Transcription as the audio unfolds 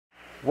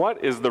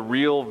What is the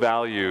real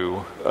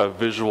value of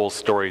visual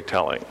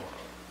storytelling?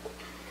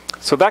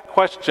 So that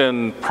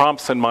question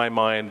prompts in my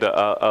mind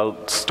a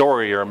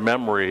story or a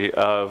memory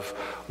of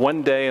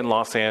one day in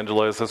Los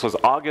Angeles. This was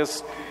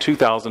August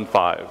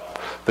 2005.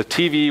 The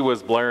TV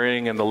was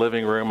blaring in the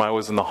living room. I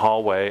was in the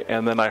hallway,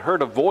 and then I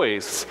heard a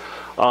voice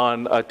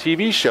on a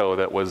TV show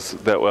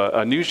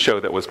a news show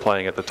that was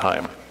playing at the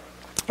time.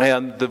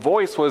 And the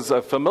voice was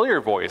a familiar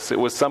voice. It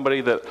was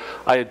somebody that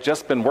I had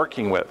just been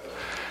working with,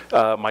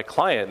 my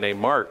client named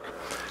Mark.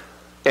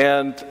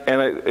 And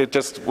it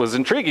just was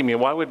intriguing me.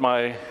 Why would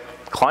my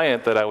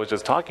client that I was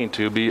just talking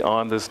to be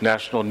on this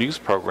national news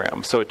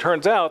program? So it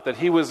turns out that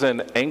he was in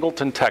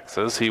Angleton,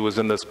 Texas. He was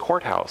in this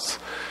courthouse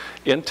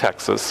in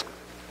Texas.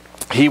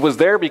 He was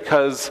there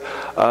because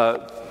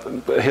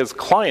his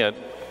client,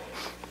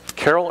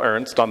 Carol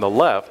Ernst, on the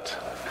left,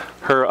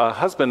 her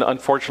husband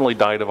unfortunately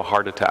died of a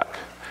heart attack.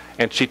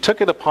 And she took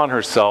it upon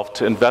herself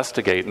to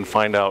investigate and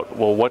find out,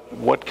 well,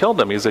 what killed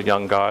him? He's a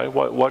young guy.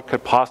 What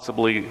could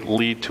possibly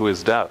lead to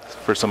his death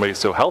for somebody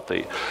so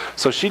healthy?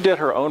 So she did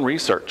her own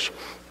research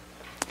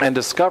and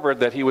discovered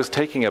that he was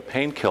taking a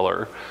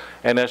painkiller.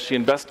 And as she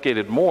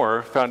investigated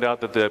more, found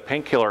out that the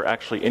painkiller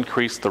actually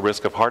increased the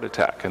risk of heart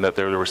attack, and that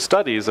there were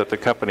studies that the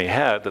company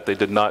had that they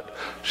did not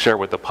share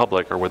with the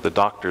public or with the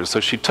doctors. So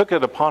she took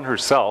it upon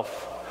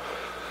herself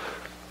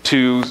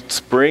to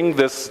bring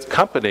this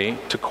company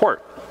to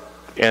court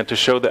and to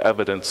show the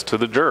evidence to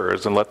the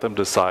jurors and let them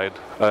decide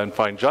and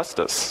find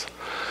justice.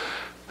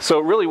 So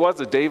it really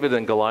was a David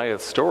and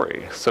Goliath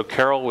story. So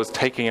Carol was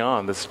taking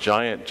on this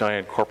giant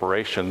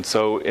corporation.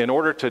 So in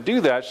order to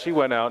do that, she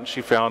went out and she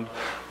found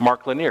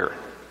Mark Lanier,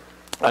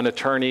 an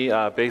attorney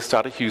based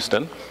out of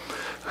Houston,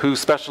 who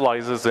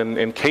specializes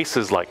in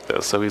cases like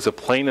this. So he's a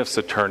plaintiff's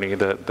attorney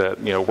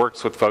that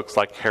works with folks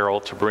like Carol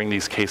to bring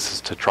these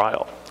cases to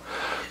trial.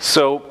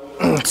 So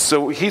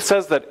he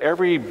says that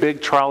every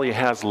big trial he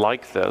has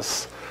like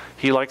this,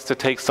 he likes to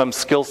take some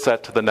skill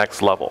set to the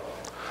next level.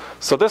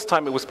 So this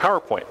time it was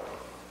PowerPoint.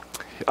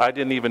 I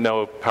didn't even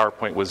know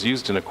PowerPoint was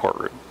used in a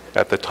courtroom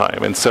at the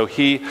time. And so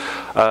he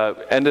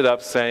ended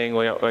up saying,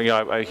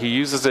 he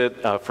uses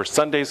it for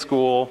Sunday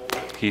school.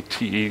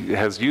 He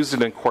has used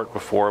it in court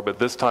before, but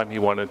this time he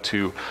wanted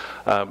to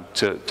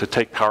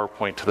take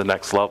PowerPoint to the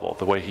next level,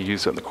 the way he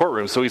used it in the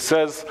courtroom. So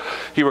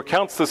he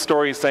recounts the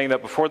story saying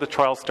that before the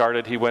trial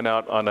started, he went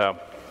out on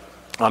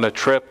a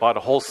trip, bought a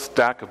whole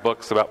stack of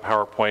books about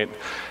PowerPoint,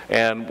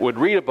 and would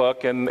read a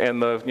book, and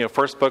the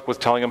first book was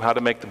telling him how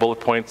to make the bullet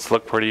points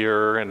look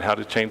prettier and how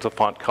to change the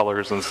font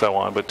colors and so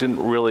on, but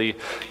didn't really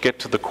get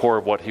to the core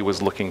of what he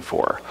was looking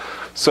for.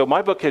 So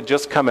my book had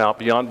just come out,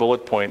 Beyond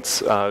Bullet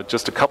Points,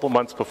 just a couple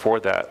months before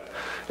that,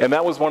 and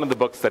that was one of the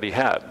books that he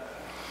had.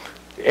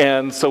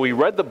 And so we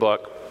read the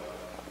book,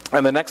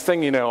 and the next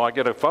thing you know, I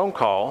get a phone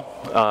call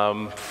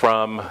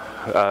from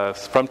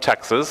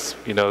Texas.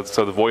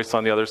 So the voice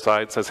on the other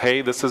side says,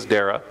 "Hey, this is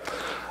Dara.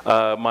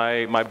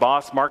 My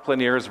boss, Mark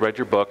Lanier, has read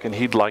your book, and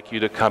he'd like you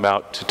to come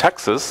out to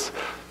Texas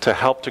to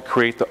help to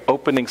create the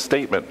opening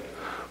statement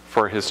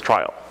for his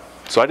trial."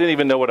 So I didn't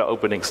even know what an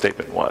opening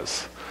statement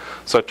was.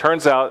 So it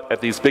turns out at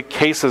these big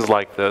cases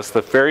like this,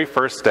 the very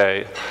first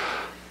day,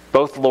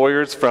 both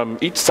lawyers from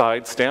each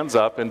side stands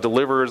up and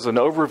delivers an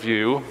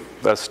overview,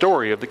 a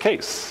story of the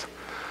case.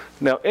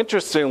 Now,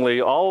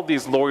 interestingly, all of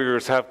these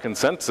lawyers have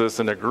consensus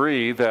and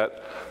agree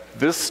that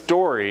this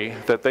story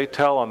that they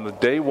tell on the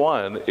day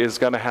one is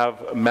going to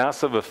have a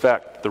massive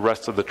effect the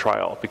rest of the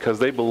trial, because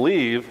they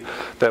believe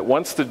that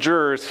once the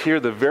jurors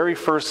hear the very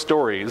first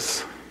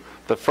stories,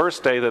 the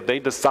first day that they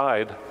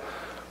decide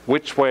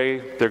which way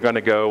they're going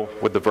to go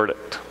with the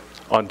verdict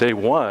on day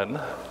one,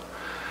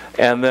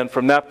 and then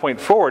from that point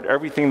forward,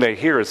 everything they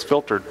hear is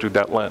filtered through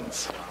that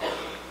lens.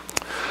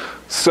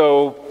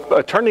 So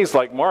attorneys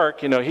like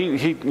Mark,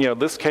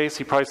 this case,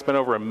 he probably spent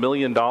over $1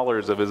 million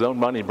of his own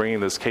money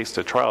bringing this case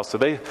to trial. So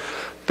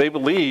they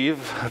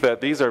believe that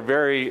these are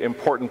very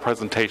important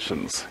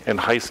presentations and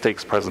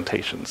high-stakes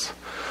presentations.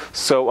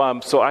 So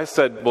I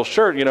said, well,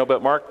 sure,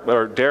 but Mark,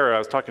 or Dara, I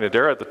was talking to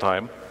Dara at the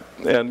time,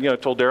 and I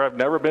told Dara, I've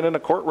never been in a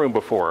courtroom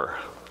before.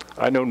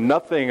 I know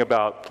nothing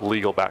about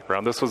legal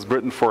background. This was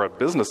written for a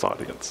business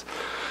audience.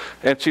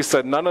 And she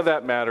said, none of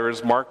that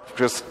matters. Mark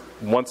just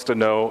wants to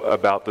know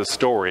about the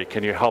story.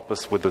 Can you help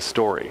us with the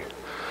story?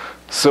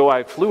 So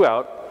I flew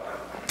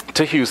out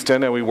to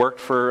Houston, and we worked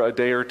for a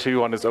day or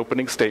two on his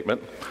opening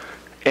statement.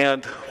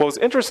 And what was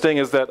interesting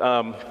is that,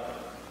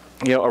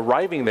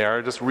 arriving there,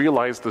 I just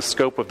realized the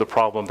scope of the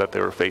problem that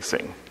they were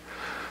facing.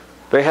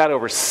 They had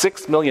over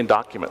 6 million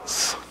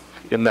documents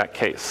in that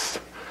case.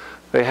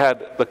 They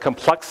had the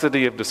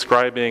complexity of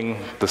describing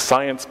the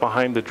science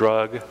behind the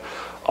drug,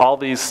 all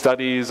these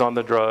studies on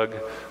the drug.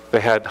 They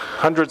had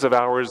hundreds of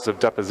hours of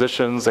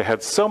depositions. They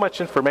had so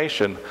much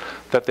information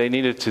that they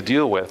needed to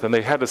deal with, and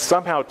they had to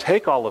somehow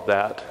take all of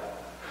that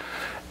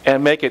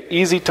and make it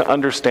easy to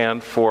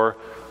understand for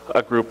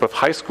a group of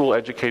high school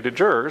educated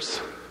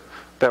jurors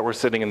that were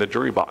sitting in the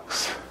jury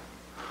box.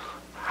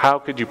 How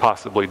could you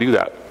possibly do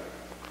that?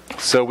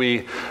 So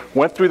we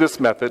went through this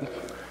method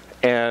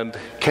and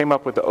came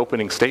up with the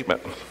opening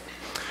statement.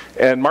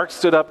 And Mark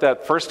stood up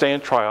that first day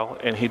in trial,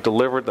 and he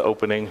delivered the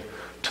opening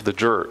to the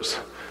jurors.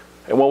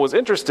 And what was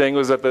interesting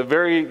was that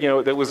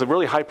it was a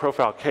really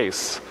high-profile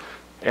case,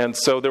 and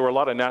so there were a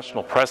lot of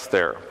national press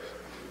there.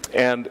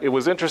 And it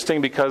was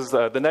interesting because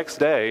the next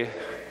day,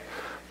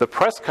 the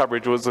press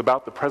coverage was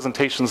about the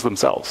presentations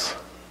themselves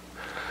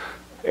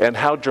and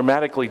how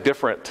dramatically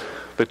different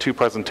the two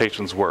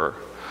presentations were.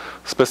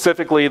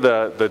 Specifically,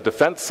 the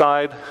defense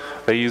side,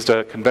 they used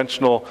a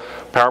conventional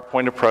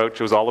PowerPoint approach.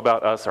 It was all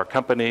about us, our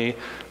company,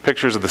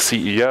 pictures of the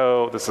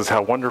CEO, this is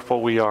how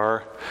wonderful we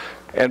are.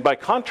 And by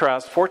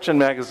contrast, Fortune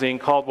magazine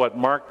called what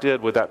Mark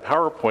did with that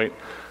PowerPoint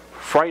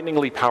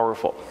frighteningly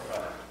powerful.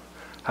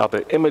 How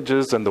the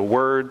images and the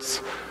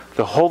words,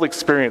 the whole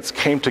experience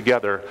came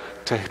together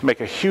to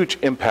make a huge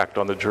impact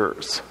on the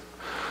jurors.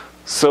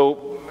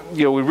 So,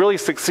 we really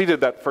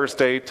succeeded that first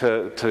day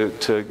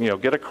to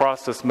get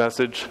across this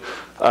message.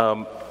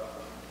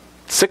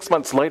 6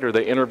 months later,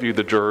 they interviewed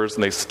the jurors,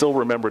 and they still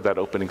remembered that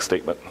opening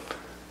statement.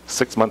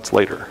 6 months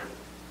later.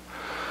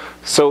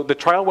 So the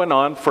trial went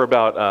on for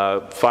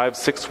about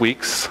 5-6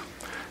 weeks,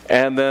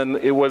 and then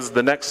it was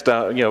the next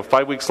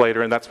 5 weeks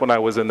later, and that's when I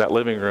was in that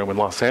living room in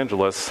Los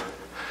Angeles,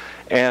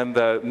 and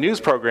the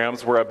news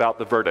programs were about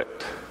the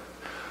verdict.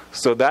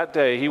 So that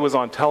day he was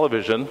on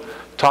television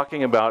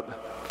talking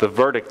about the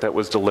verdict that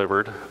was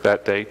delivered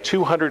that day,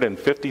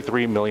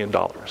 $253 million.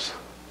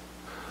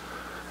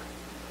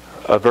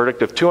 A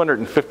verdict of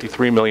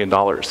 $253 million.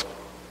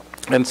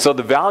 And so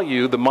the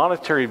value, the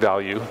monetary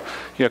value,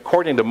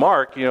 according to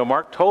Mark,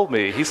 Mark told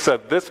me, he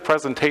said this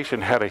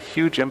presentation had a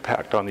huge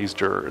impact on these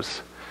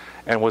jurors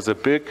and was a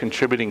big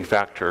contributing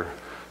factor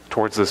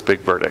towards this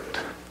big verdict.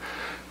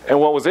 And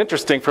what was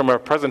interesting from a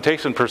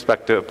presentation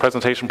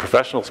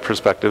professional's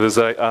perspective is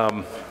that,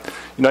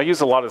 I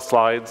use a lot of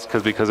slides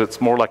because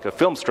it's more like a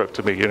film strip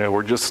to me.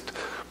 We're just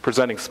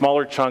presenting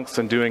smaller chunks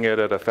and doing it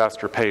at a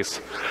faster pace.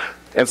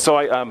 And so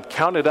I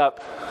counted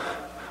up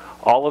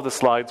all of the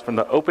slides from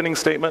the opening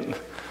statement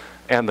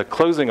and the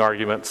closing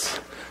arguments,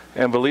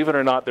 and believe it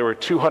or not, there were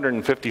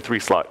 253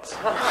 slides.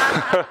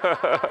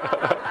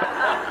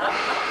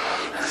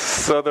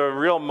 So the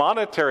real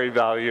monetary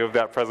value of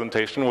that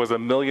presentation was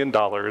 $1 million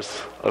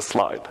a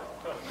slide.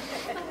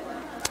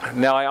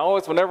 Now,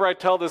 whenever I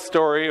tell this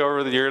story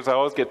over the years, I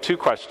always get two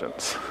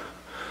questions.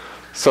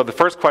 So the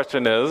first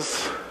question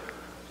is,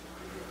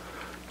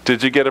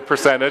 did you get a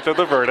percentage of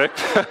the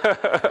verdict?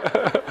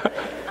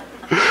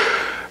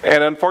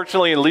 And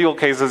unfortunately, in legal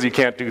cases, you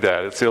can't do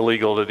that. It's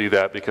illegal to do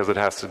that because it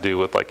has to do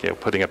with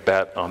putting a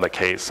bet on the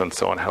case and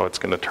so on, how it's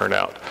going to turn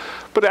out.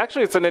 But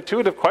actually, it's an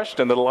intuitive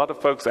question that a lot of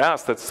folks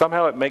ask that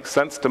somehow it makes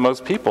sense to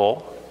most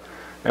people.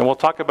 And we'll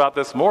talk about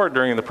this more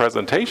during the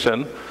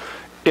presentation.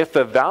 If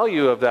the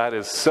value of that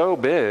is so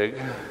big,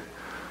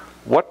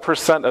 what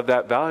percent of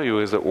that value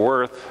is it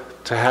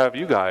worth to have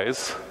you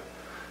guys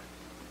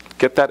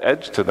get that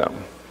edge to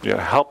them?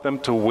 Help them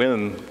to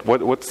win.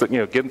 What's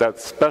get that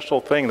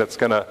special thing that's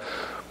going to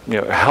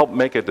help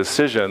make a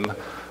decision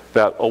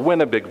that will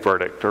win a big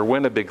verdict or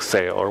win a big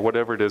sale or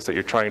whatever it is that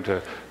you're trying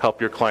to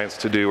help your clients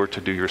to do or to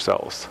do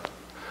yourselves.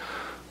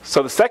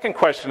 So the second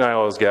question I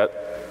always get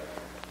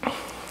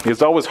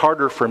is always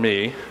harder for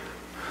me.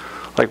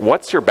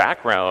 What's your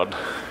background?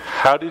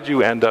 How did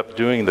you end up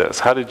doing this?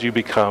 How did you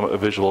become a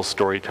visual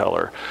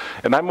storyteller?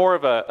 And I'm more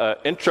of an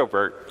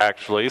introvert,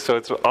 actually, so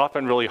it's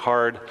often really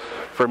hard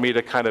for me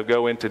to kind of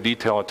go into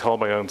detail and tell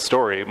my own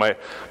story. My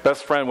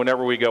best friend,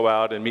 whenever we go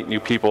out and meet new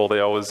people, they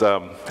always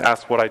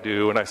ask what I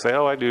do, and I say,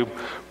 I do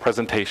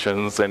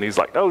presentations, and he's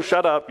like, oh,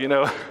 shut up,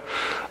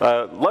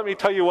 let me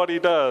tell you what he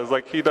does.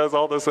 He does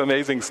all this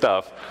amazing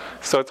stuff.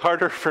 So it's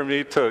harder for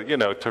me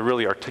to, to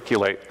really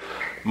articulate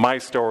my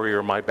story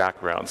or my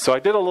background. So I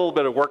did a little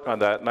bit of work on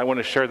that, and I want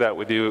to share that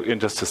with you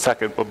in just a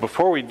second. But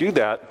before we do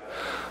that,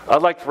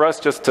 I'd like for us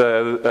just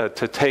to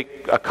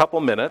take a couple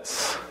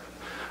minutes.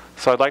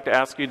 So I'd like to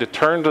ask you to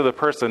turn to the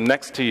person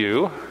next to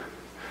you,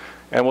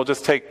 and we'll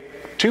just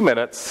take 2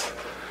 minutes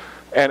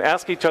and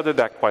ask each other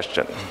that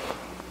question.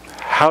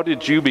 How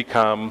did you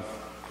become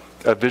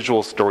a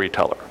visual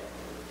storyteller?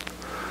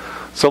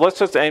 So let's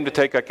just aim to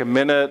take a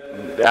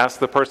minute, ask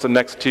the person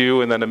next to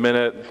you, and then a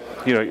minute,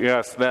 you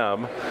ask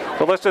them.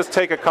 But let's just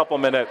take a couple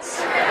minutes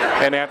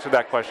and answer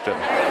that question.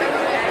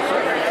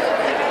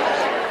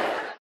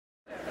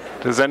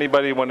 Does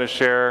anybody want to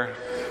share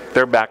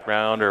their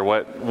background or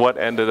what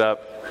ended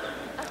up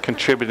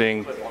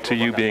contributing to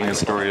you being a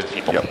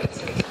storyteller? Yep.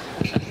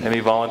 Any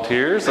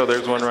volunteers? Oh,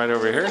 there's one right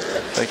over here.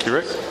 Thank you,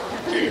 Rick.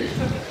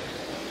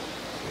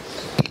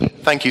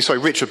 Thank you. Sorry,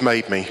 Richard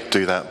made me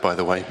do that, by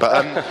the way.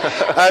 But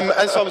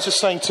as I was just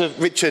saying to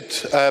Richard,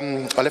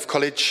 I left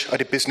college, I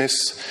did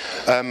business,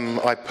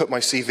 I put my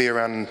CV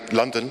around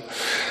London,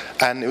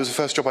 and it was the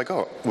first job I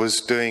got,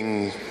 was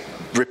doing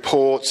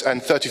reports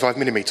and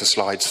 35mm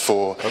slides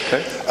for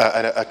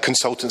a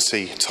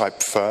consultancy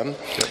type firm,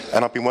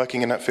 and I've been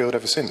working in that field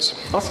ever since.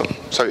 Awesome.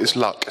 So it's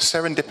luck,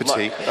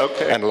 serendipity,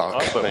 and luck.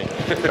 Awesome.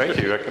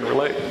 Thank you, I can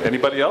relate.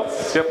 Anybody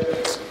else? Yep.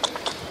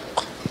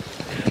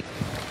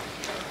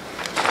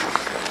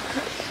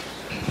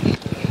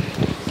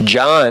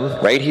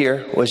 John, right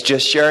here, was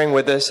just sharing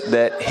with us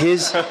that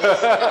his... I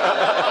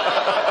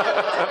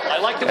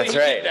like the way That's you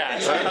right. did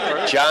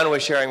that. John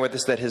was sharing with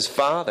us that his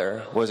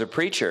father was a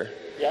preacher,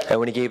 and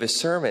when he gave his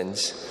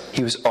sermons,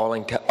 he was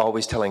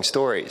always telling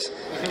stories.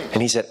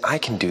 And he said, I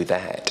can do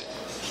that.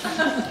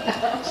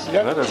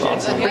 That is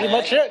awesome. Pretty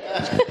much it.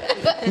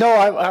 No,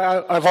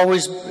 I've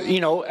always,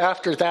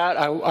 after that,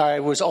 I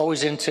was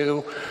always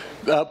into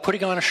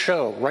putting on a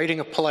show,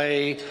 writing a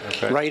play,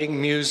 writing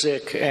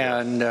music,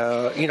 and,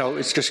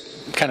 it's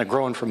just kind of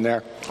growing from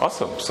there.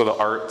 Awesome. So the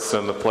arts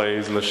and the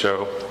plays and the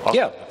show. Awesome.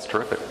 Yeah. That's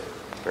terrific.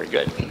 Very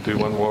good. Do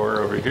one more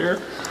over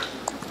here.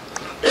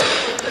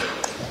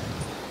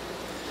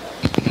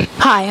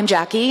 Hi, I'm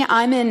Jackie.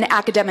 I'm in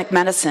academic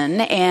medicine,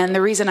 and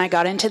the reason I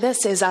got into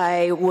this is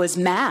I was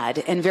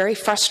mad and very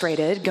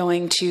frustrated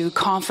going to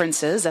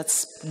conferences.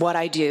 That's what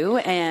I do,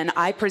 and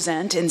I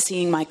present and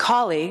seeing my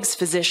colleagues,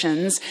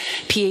 physicians,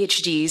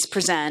 PhDs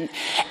present,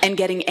 and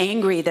getting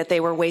angry that they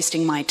were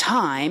wasting my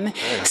time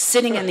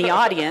sitting in the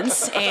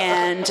audience,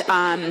 and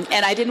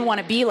I didn't want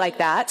to be like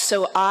that,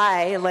 so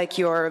I, like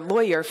your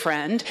lawyer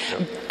friend,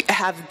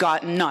 have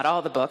gotten not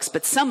all the books,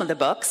 but some of the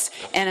books,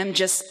 and I'm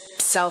just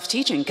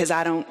self-teaching because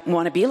I don't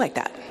want to be like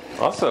that.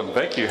 Awesome,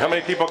 thank you. How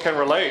many people can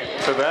relate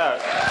to that?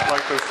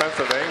 Like the sense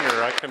of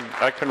anger,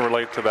 I can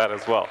relate to that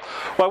as well.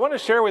 Well, I want to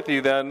share with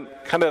you then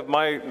kind of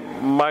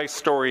my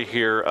story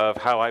here of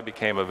how I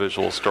became a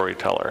visual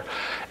storyteller.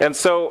 And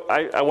so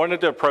I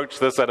wanted to approach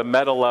this at a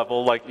meta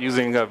level, like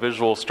using a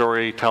visual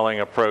storytelling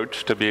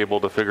approach to be able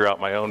to figure out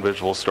my own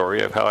visual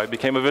story of how I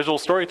became a visual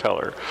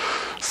storyteller.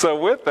 So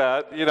with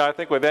that, I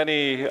think with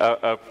any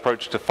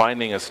approach to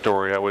finding a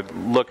story, I would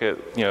look at,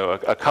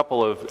 a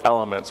couple of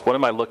elements. What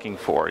am I looking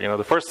for?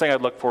 The first thing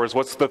I'd look for is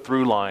what's the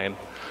through line,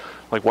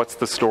 like what's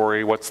the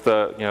story, what's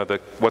the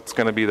what's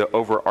going to be the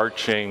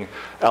overarching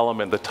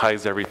element that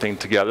ties everything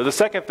together. The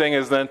second thing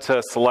is then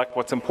to select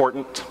what's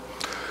important,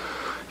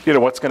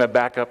 what's going to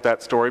back up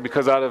that story,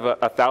 because out of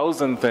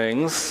 1,000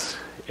 things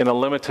in a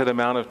limited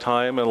amount of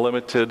time and a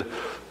limited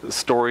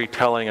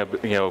storytelling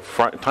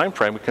time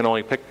frame, we can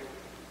only pick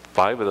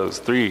 5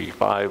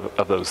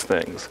 of those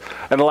things.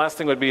 And the last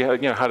thing would be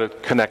how to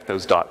connect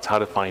those dots, how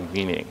to find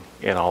meaning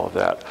in all of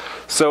that.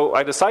 So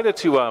I decided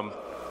to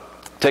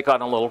take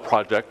on a little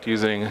project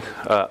using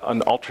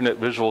an alternate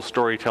visual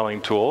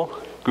storytelling tool,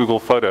 Google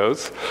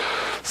Photos.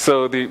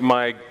 So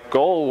my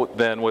goal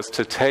then was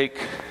to take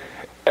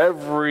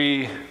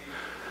every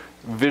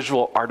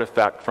visual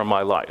artifact from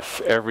my life,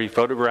 every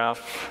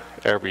photograph,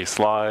 every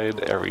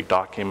slide, every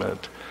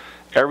document,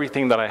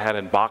 everything that I had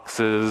in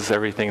boxes,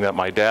 everything that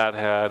my dad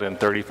had in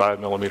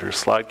 35mm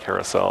slide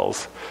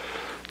carousels,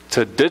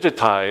 to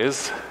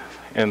digitize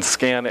and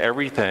scan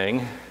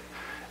everything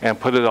and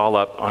put it all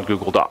up on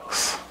Google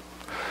Docs.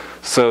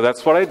 So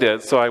that's what I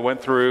did. So I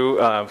went through,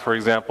 for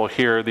example,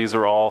 here, these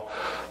are all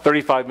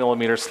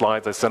 35mm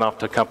slides I sent off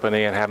to a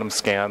company and had them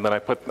scanned. Then I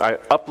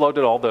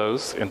uploaded all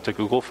those into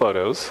Google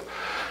Photos.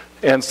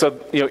 And so,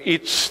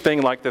 each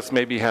thing like this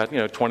maybe had,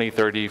 20,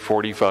 30,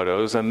 40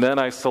 photos. And then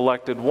I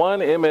selected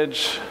one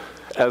image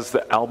as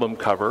the album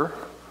cover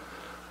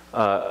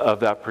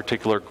of that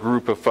particular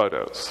group of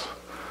photos.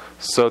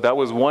 So that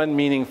was one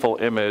meaningful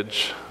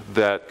image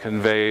that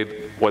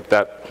conveyed what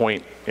that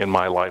point in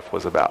my life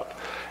was about.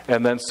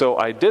 And then so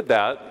I did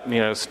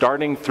that,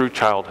 starting through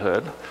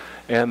childhood,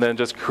 and then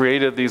just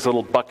created these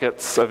little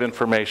buckets of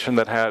information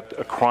that had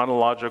a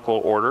chronological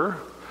order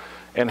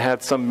and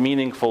had some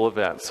meaningful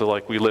events. So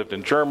like we lived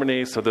in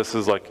Germany, so this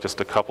is like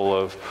just a couple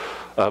of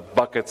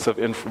buckets of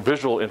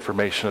visual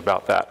information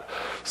about that.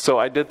 So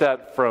I did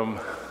that from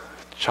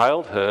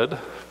childhood,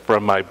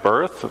 from my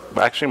birth,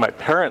 actually my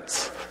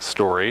parents'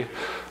 story,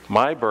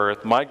 my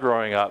birth, my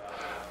growing up,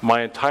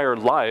 my entire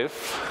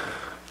life,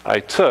 I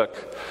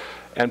took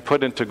and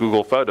put into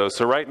Google Photos.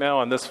 So right now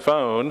on this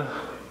phone,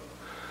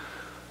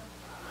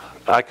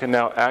 I can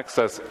now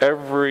access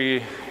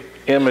every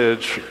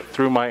image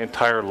through my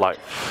entire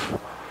life,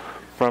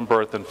 from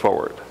birth and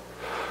forward.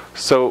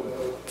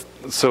 So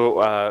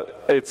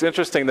it's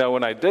interesting though,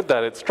 when I did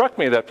that, it struck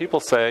me that people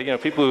say,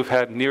 people who've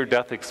had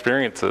near-death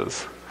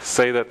experiences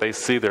say that they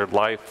see their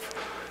life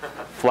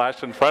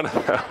flash in front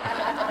of them.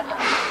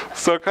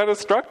 So it kind of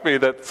struck me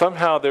that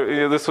somehow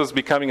this was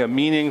becoming a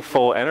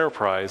meaningful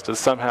enterprise to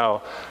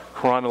somehow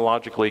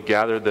chronologically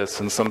gather this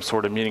in some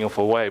sort of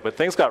meaningful way. But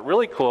things got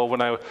really cool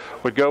when I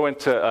would go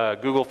into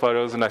Google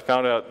Photos, and I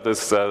found out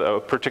this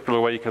a particular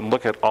way you can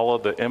look at all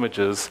of the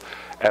images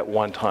at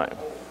one time.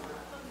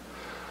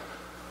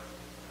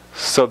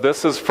 So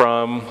this is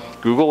from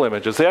Google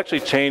Images. They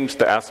actually changed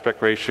the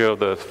aspect ratio of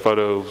the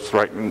photos.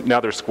 Right now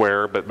they're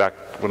square, but back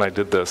when I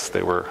did this,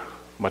 they were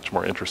much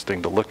more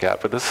interesting to look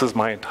at. But this is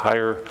my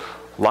entire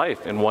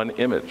life in one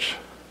image.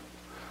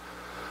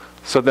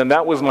 So then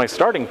that was my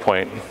starting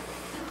point.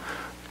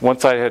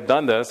 Once I had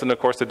done this, and of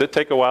course it did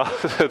take a while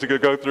to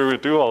go through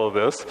and do all of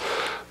this,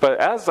 but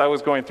as I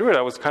was going through it,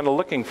 I was kind of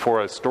looking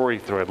for a story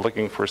thread,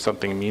 looking for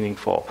something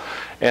meaningful.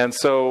 And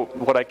so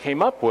what I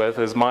came up with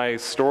is my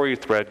story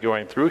thread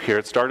going through here.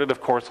 It started, of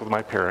course, with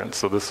my parents.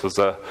 So this was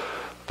a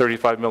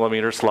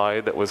 35mm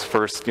slide that was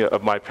first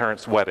of my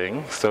parents'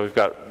 wedding. So we've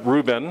got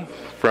Reuben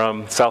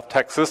from South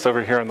Texas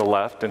over here on the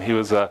left, and he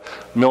was a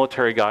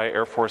military guy,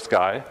 Air Force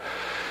guy.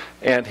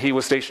 And he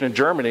was stationed in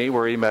Germany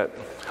where he met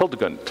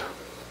Hildegund.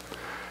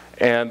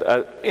 And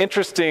an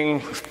interesting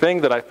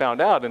thing that I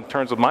found out in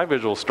terms of my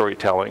visual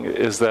storytelling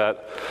is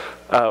that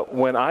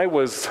when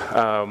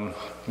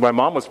my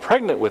mom was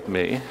pregnant with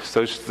me,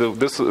 so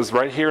this was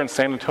right here in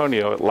San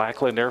Antonio at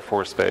Lackland Air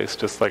Force Base,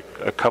 just like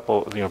a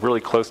couple, really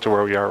close to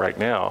where we are right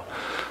now.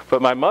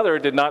 But my mother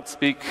did not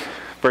speak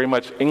very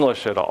much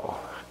English at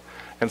all.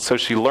 And so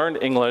she learned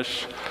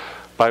English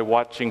by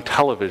watching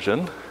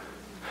television.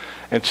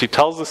 And she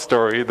tells the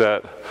story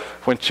that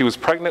when she was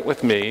pregnant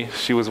with me,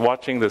 she was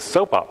watching this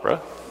soap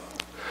opera.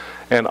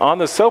 And on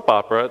the soap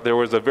opera, there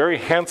was a very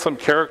handsome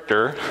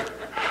character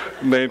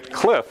named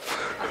Cliff.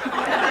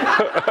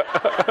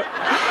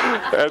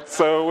 And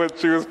so when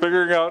she was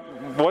figuring out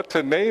what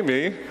to name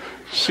me,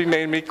 she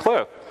named me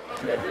Cliff.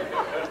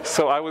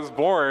 So I was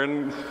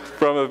born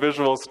from a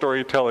visual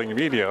storytelling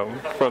medium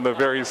from the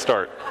very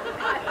start.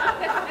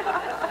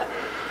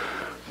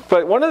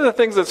 But one of the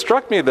things that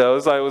struck me, though,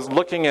 as I was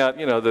looking at,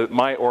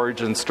 my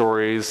origin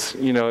stories,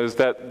 is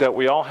that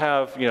we all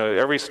have,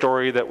 every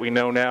story that we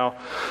know now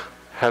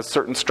has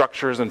certain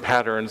structures and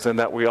patterns, and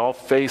that we all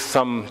face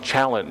some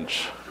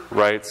challenge,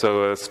 right?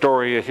 So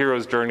a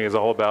hero's journey is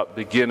all about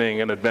beginning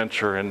an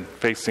adventure and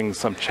facing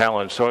some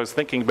challenge. So I was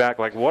thinking back,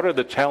 what are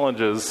the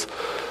challenges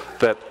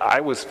that I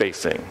was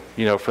facing,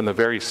 from the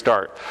very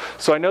start.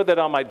 So I know that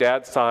on my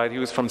dad's side, he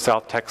was from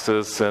South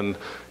Texas and,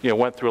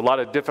 went through a lot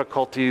of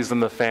difficulties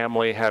in the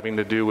family having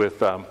to do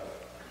with,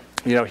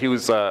 he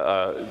was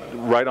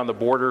right on the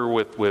border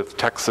with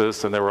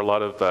Texas, and there were a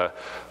lot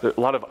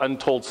of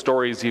untold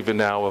stories even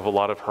now of a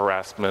lot of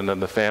harassment,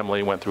 and the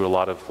family went through a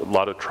lot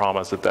of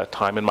traumas at that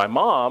time. And my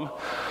mom,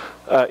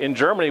 in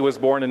Germany, was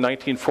born in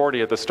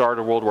 1940 at the start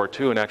of World War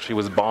II, and actually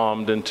was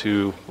bombed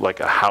into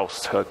a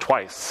house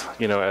twice,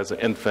 as an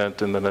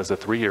infant, and then as a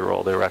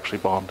 3-year-old, they were actually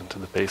bombed into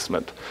the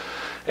basement.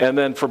 And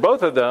then for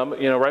both of them,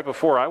 right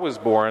before I was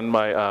born,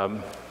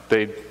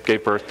 they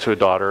gave birth to a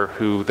daughter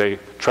who they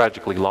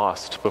tragically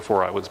lost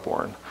before I was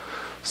born.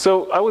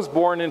 So I was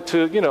born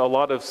into, a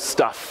lot of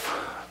stuff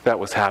that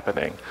was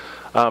happening,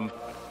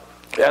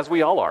 as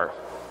we all are.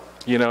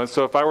 And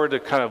so if I were to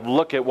kind of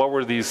look at what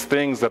were these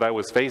things that I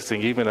was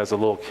facing, even as a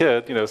little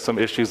kid, some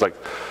issues it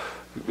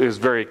was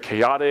very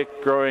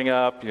chaotic growing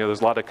up, there's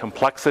a lot of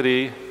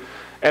complexity,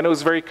 and it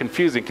was very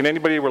confusing. Can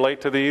anybody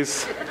relate to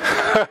these?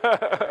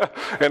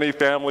 Any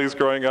families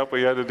growing up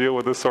where you had to deal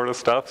with this sort of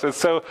stuff? And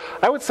so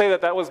I would say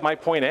that was my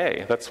point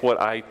A. That's what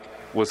I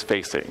was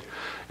facing.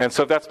 And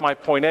so if that's my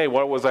point A,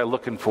 what was I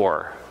looking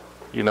for?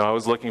 I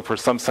was looking for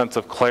some sense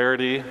of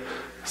clarity,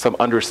 some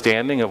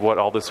understanding of what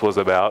all this was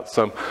about,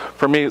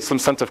 for me, some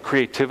sense of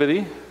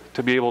creativity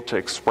to be able to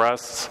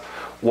express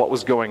what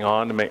was going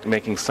on and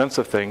making sense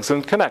of things,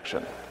 and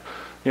connection.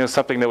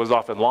 Something that was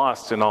often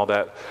lost in all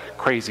that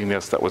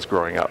craziness that was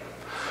growing up.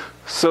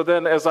 So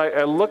then as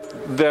I looked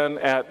then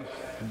at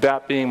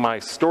that being my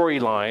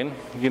storyline,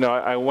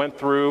 I went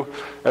through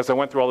all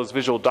those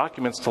visual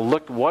documents to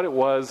look what it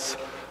was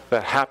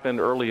that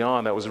happened early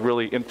on that was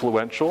really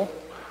influential,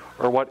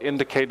 or what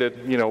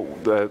indicated,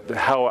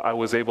 how I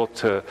was able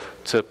to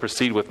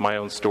proceed with my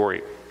own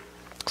story.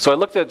 So I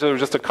looked at, there were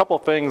just a couple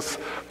things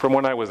from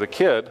when I was a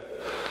kid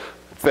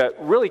that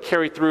really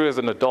carried through as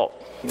an adult.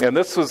 And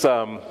this was,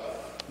 I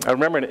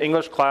remember in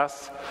English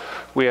class,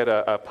 we had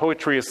a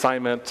poetry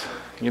assignment.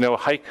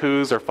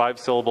 Haikus are 5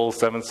 syllables,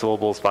 7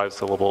 syllables, 5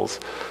 syllables.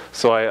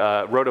 So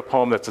I wrote a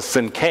poem that's a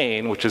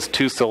cinquain, which is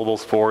 2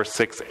 syllables, 4,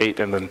 6, 8,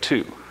 and then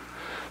 2.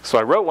 So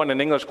I wrote one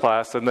in English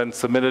class and then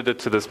submitted it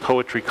to this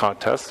poetry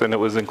contest, and it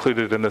was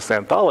included in this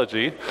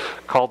anthology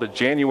called A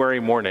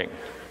January Morning.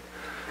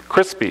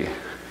 Crispy,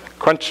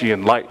 crunchy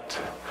and light,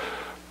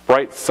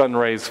 bright sun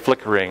rays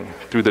flickering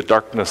through the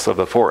darkness of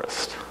the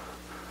forest,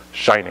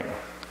 shining.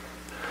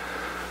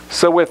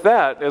 So with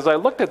that, as I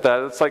looked at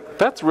that, it's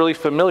that's really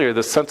familiar,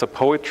 this sense of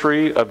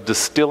poetry, of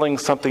distilling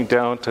something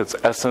down to its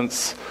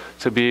essence,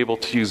 to be able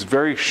to use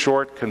very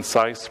short,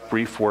 concise,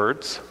 brief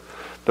words.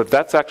 But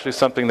that's actually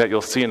something that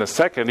you'll see in a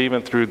second,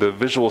 even through the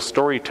visual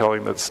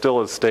storytelling that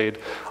still has stayed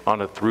on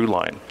a through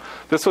line.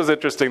 This was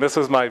interesting. This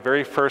was my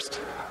very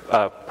first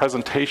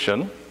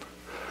presentation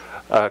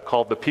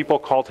called The People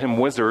Called Him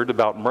Wizard,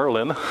 about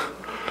Merlin.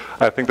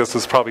 I think this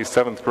was probably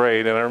 7th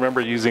grade, and I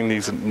remember using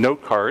these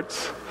note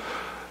cards.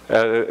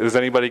 Is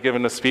anybody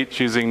given a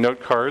speech using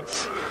note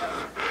cards?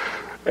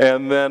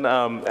 And then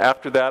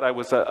after that, I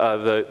was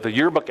the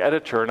yearbook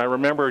editor, and I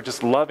remember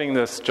just loving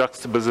this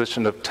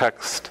juxtaposition of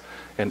text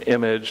and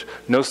image.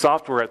 No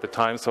software at the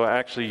time, so I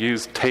actually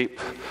used tape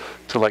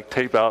to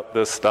tape out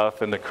this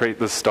stuff and to create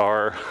this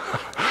star.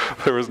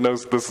 There was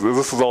this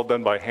was all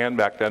done by hand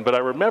back then. But I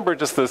remember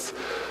just this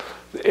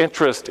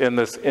interest in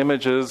this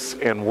images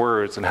and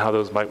words and how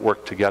those might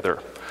work together.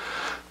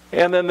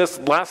 And then this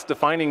last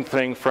defining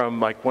thing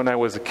from when I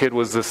was a kid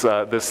was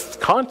this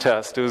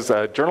contest. It was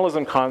a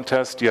journalism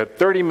contest. You had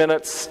 30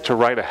 minutes to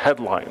write a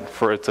headline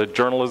for it's a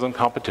journalism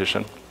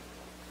competition.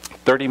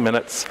 30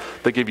 minutes.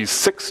 They give you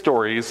 6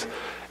 stories,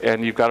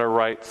 and you've got to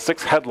write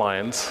 6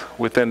 headlines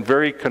within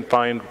very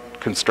confined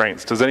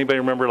constraints. Does anybody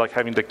remember like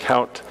having to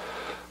count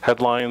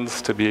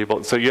headlines to be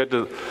able? So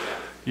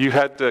you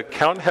had to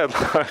count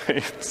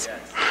headlines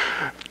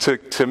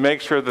to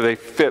make sure that they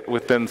fit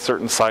within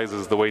certain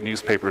sizes, the way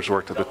newspapers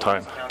worked at the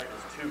time.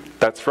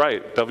 That's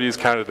right. W's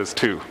counted as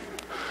 2.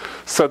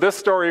 So this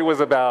story was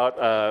about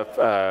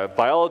a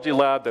biology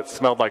lab that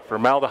smelled like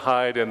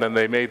formaldehyde, and then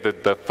they made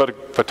the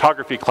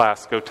photography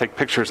class go take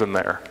pictures in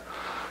there.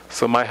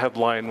 So my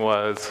headline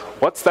was,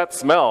 "What's that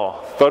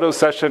smell? Photo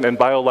session in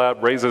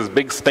biolab raises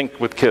big stink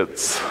with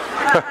kids."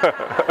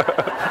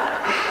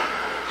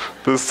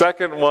 The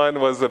second one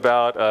was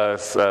about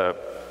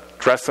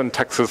Dresden,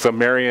 Texas. So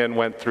Marion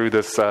went through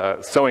this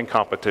sewing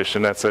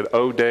competition that said,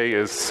 "O'Day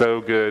is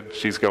so good,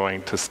 she's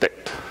going to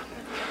state."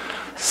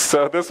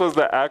 So this was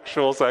the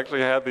actual, so I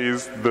actually had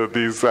these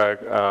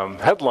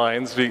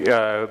headlines,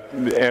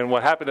 and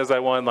what happened is I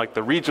won like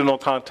the regional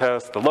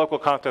contest, the local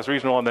contest,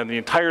 regional, and then the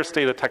entire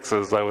state of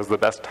Texas, I was the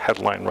best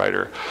headline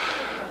writer.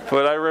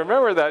 But I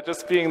remember that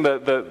just being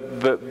the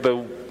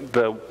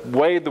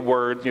way the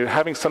word,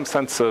 having some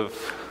sense of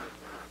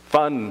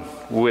fun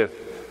with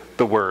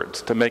the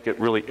words to make it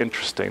really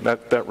interesting.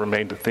 That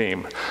remained a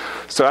theme.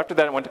 So after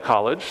that I went to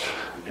college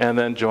and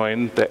then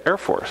joined the Air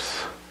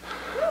Force,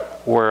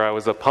 where I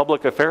was a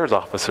public affairs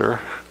officer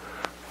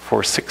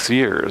for 6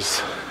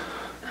 years.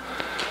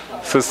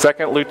 So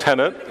second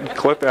lieutenant,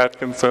 Cliff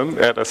Atkinson,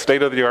 at a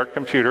state-of-the-art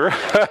computer,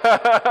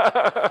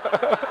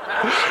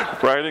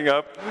 writing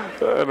up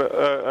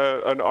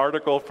an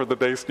article for the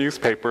base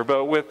newspaper.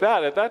 But with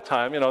that, at that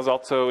time, I was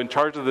also in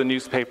charge of the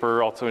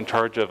newspaper, also in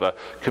charge of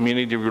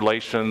community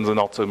relations and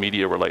also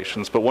media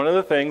relations. But one of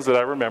the things that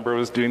I remember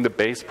was doing the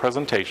base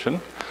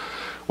presentation,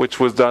 which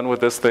was done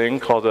with this thing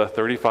called a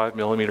 35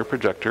 millimeter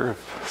projector.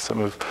 Some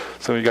of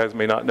you guys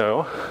may not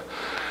know.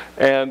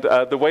 And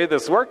the way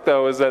this worked,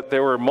 though, is that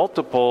there were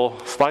multiple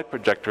slide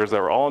projectors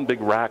that were all in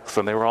big racks,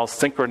 and they were all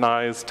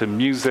synchronized to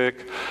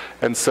music.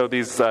 And so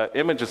these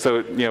images,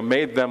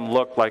 made them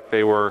look like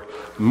they were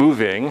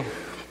moving,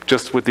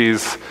 just with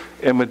these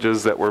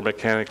images that were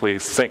mechanically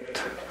synced,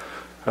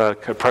 a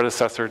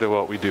predecessor to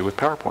what we do with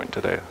PowerPoint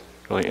today.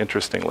 Really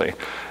interestingly.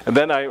 And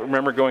then I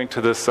remember going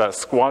to this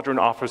squadron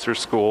officer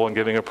school and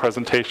giving a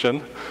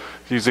presentation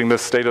using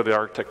this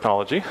state-of-the-art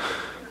technology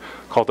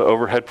called the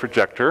overhead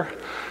projector.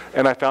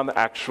 And I found the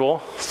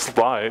actual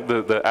slide,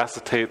 the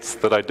acetates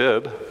that I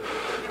did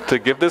to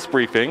give this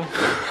briefing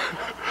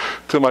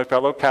to my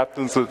fellow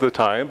captains at the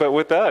time. But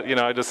with that,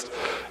 I just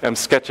am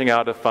sketching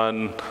out a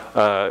fun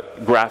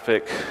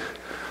graphic.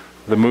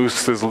 The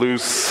moose is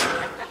loose.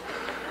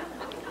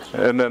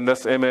 And then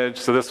this image,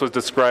 so this was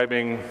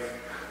describing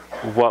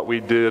what we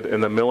did in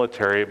the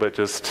military, but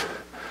just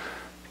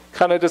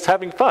kind of just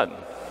having fun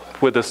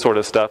with this sort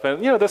of stuff.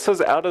 And this is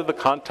out of the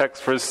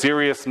context for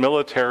serious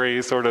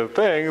military sort of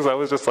things. I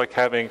was just like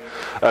having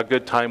a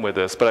good time with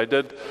this. But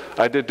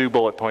I did do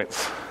bullet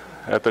points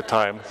at the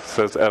time,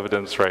 says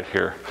evidence right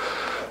here.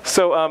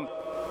 So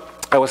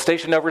I was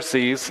stationed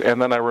overseas,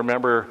 and then I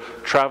remember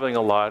traveling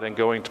a lot and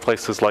going to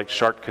places like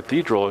Chartres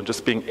Cathedral and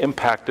just being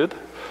impacted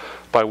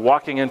by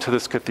walking into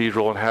this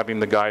cathedral and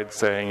having the guide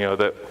saying,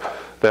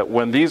 that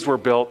when these were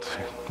built,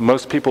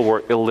 most people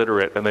were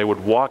illiterate, and they would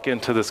walk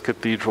into this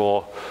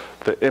cathedral,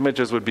 the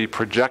images would be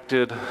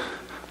projected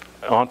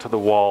onto the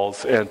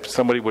walls, and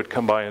somebody would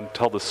come by and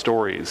tell the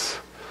stories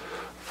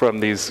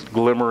from these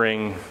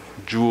glimmering,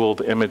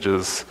 jeweled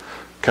images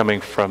coming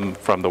from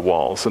the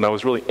walls. And I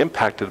was really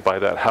impacted by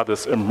that, how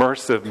this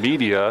immersive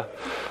media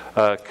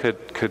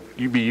could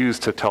be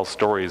used to tell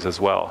stories as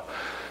well.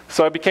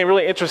 So I became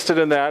really interested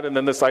in that, and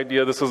then this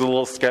was a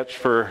little sketch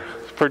for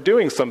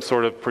doing some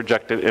sort of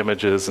projected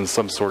images in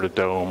some sort of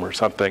dome or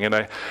something. And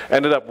I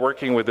ended up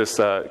working with this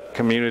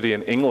community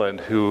in England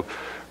who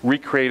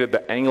recreated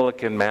the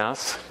Anglican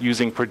Mass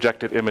using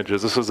projected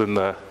images. This was in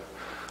the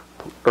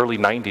early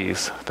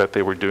 90s that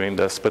they were doing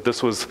this, but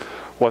this was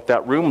what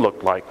that room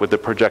looked like with the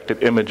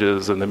projected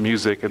images and the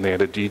music, and they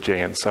had a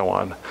DJ and so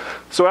on.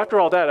 So after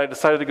all that, I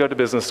decided to go to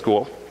business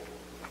school,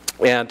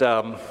 and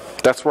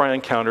that's where I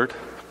encountered,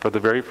 for the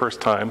very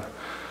first time,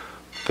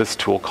 this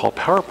tool called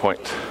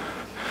PowerPoint.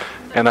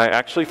 And I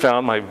actually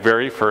found my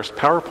very first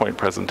PowerPoint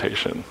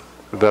presentation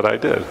that I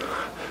did.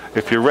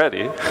 If you're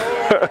ready.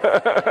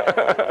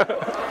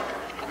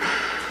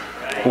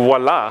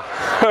 Voila.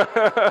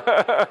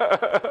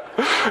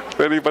 If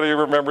anybody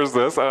remembers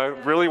this, I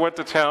really went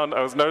to town.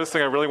 I was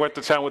noticing I really went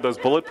to town with those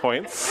bullet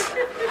points.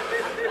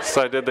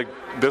 So I did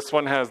this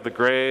one has the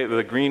gray,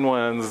 the green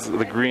ones,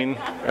 the green,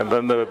 and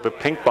then the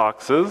pink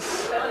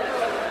boxes.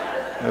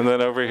 And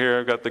then over here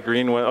I've got the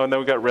green one. Oh, and then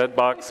we got red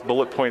box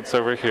bullet points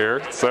over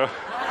here. So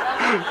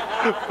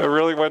I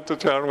really went to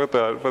town with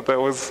that.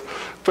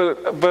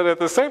 But at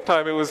the same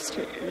time, it was,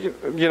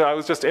 I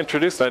was just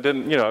introduced. I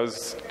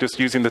was just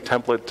using the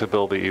template to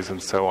build these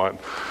and so on.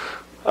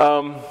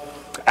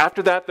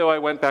 After that, though, I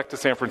went back to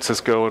San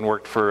Francisco and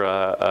worked for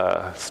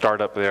a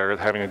startup there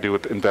having to do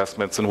with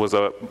investments and was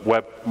a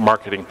web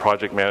marketing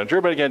project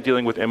manager, but again,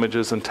 dealing with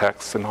images and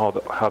text and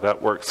how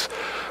that works.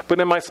 But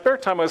in my spare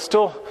time, I was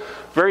still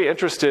very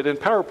interested in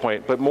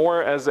PowerPoint, but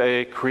more as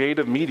a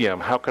creative medium.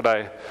 How could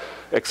I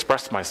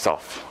express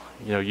myself,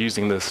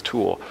 using this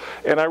tool?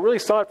 And I really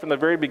saw it from the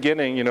very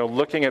beginning,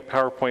 looking at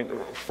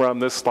PowerPoint from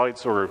this slide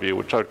sorter view,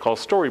 which I would call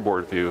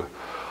storyboard view,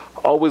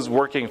 always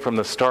working from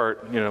the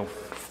start,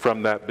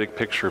 from that big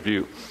picture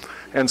view.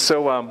 And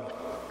so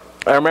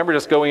I remember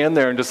just going in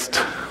there and just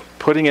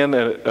putting in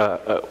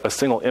a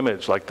single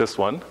image like this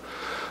one,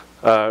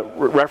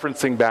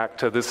 referencing back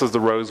to this is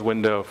the rose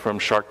window from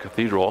Chartres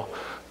Cathedral.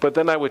 But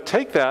then I would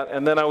take that,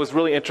 and then I was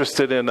really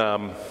interested in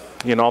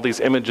all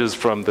these images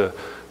from the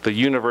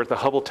universe, the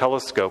Hubble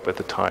telescope at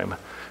the time.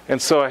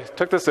 And so I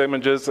took these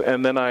images,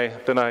 and then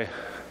I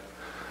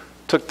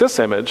took this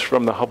image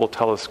from the Hubble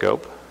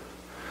telescope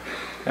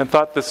and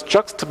thought this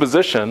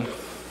juxtaposition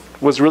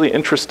was really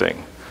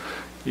interesting.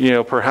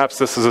 Perhaps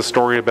this is a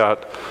story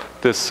about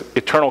this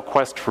eternal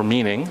quest for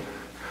meaning.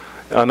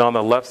 And on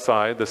the left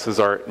side, this is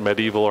our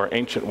medieval or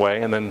ancient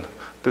way, and then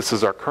this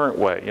is our current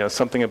way.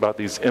 Something about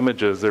these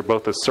images, they're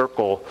both a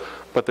circle,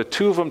 but the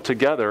two of them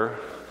together,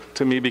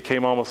 to me,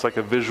 became almost like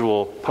a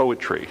visual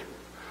poetry.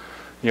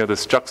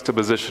 This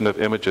juxtaposition of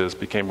images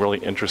became really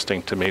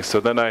interesting to me. So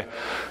then I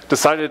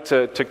decided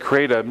to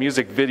create a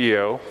music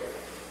video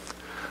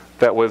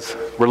that was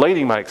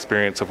relating my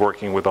experience of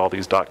working with all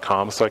these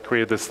 .coms. So I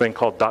created this thing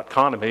called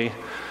 .conomy,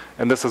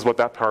 and this is what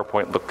that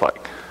PowerPoint looked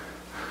like.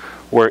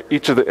 Where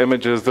each of the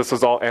images, this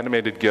is all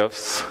animated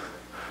GIFs.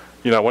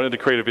 I wanted to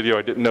create a video.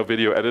 I didn't know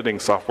video editing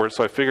software,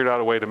 so I figured out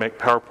a way to make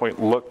PowerPoint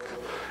look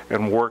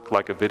and work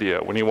like a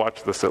video. When you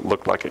watch this, it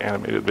looked like an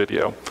animated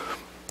video.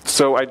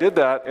 So I did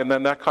that, and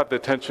then that caught the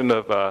attention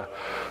of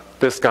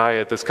this guy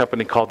at this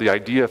company called the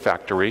Idea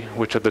Factory,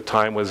 which at the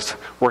time was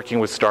working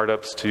with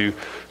startups to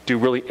do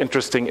really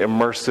interesting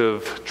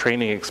immersive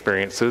training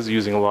experiences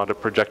using a lot of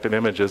projected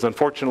images.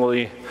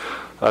 Unfortunately,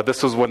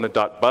 this was when the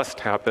bust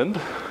happened,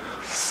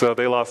 so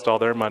they lost all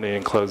their money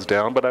and closed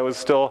down, but I was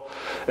still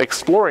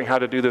exploring how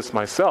to do this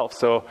myself.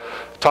 So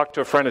I talked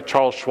to a friend at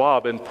Charles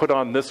Schwab and put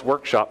on this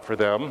workshop for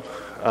them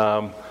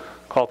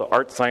called The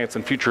Art, Science,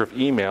 and Future of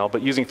Email,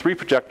 but using 3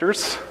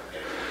 projectors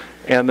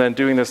and then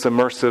doing this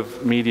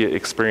immersive media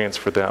experience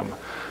for them.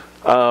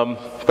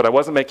 But I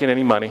wasn't making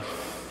any money,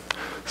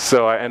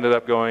 so I ended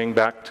up going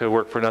back to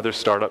work for another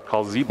startup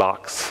called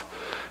ZBox.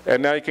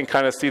 And now you can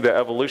kind of see the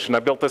evolution. I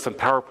built this in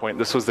PowerPoint.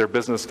 This was their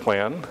business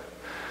plan,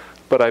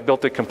 but I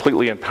built it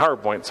completely in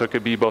PowerPoint, so it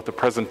could be both a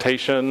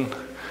presentation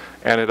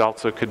and it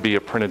also could be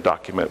a printed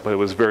document. But it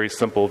was very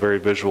simple, very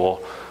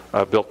visual,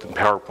 built in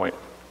PowerPoint.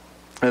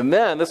 And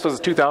then, this was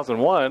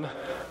 2001,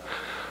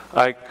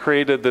 I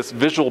created this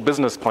visual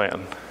business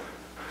plan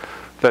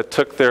that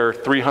took their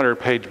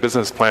 300-page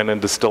business plan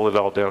and distilled it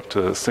all down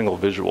to a single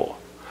visual.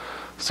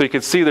 So you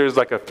can see there's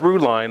like a through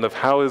line of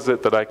how is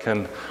it that I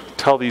can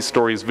tell these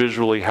stories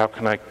visually, how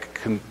can I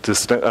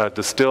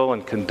distill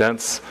and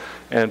condense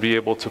and be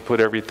able to put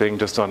everything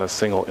just on a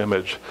single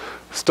image.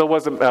 Still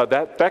wasn't,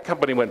 that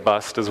company went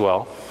bust as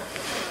well.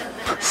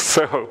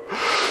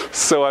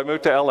 So I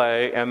moved to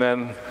LA and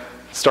then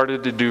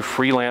started to do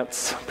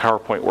freelance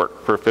PowerPoint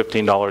work for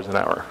 $15 an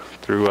hour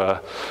through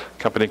a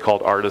company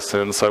called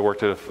Artisan. So I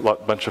worked at a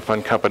bunch of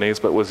fun companies,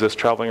 but was just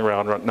traveling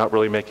around, not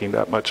really making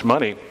that much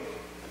money.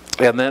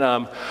 And then,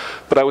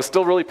 but I was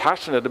still really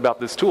passionate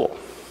about this tool.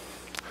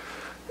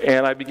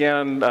 And I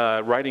began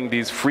writing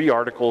these free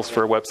articles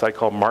for a website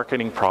called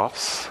Marketing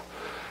Profs,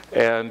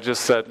 and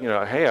just said,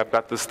 hey, I've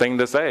got this thing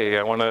to say.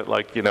 I want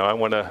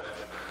to,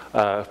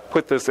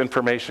 put this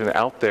information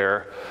out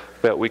there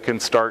that we can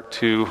start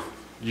to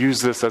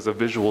use this as a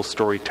visual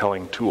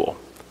storytelling tool.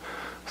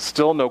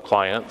 Still no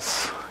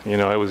clients.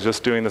 I was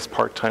just doing this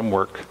part-time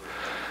work.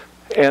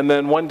 And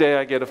then one day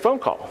I get a phone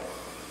call.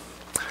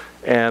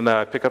 And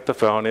I pick up the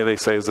phone and they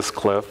say, is this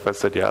Cliff? I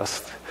said,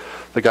 yes.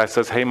 The guy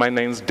says, hey, my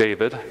name's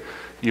David.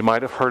 You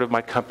might have heard of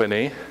my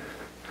company.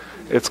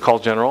 It's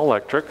called General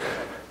Electric.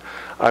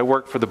 I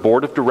work for the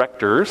board of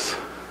directors.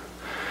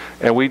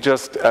 And we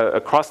just,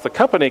 across the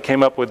company,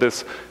 came up with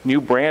this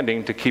new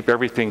branding to keep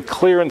everything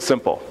clear and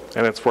simple.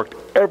 And it's worked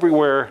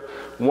everywhere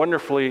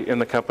wonderfully in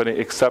the company,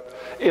 except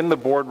in the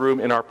boardroom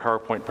in our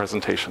PowerPoint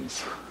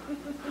presentations.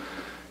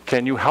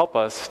 Can you help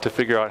us to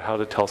figure out how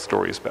to tell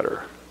stories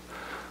better?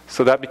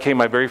 So that became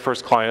my very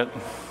first client,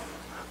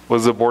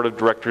 was the board of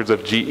directors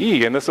of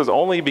GE. And this is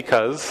only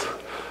because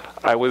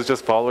I was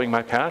just following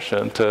my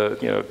passion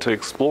to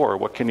explore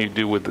what can you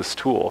do with this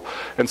tool.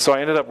 And so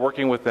I ended up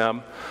working with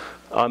them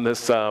on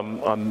this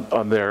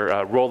on their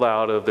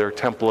rollout of their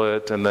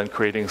template, and then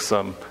creating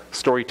some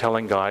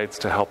storytelling guides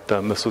to help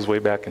them. This was way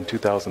back in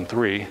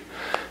 2003.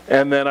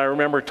 And then I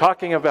remember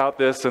talking about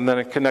this, and then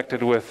it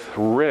connected with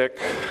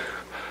Rick,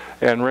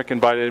 and Rick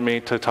invited me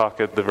to talk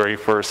at the very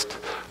first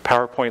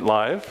PowerPoint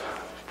Live,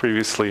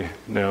 previously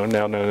now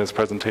known as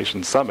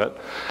Presentation Summit.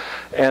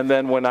 And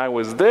then when I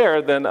was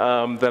there, then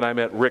I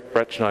met Rick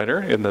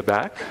Bretschneider in the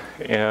back,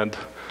 and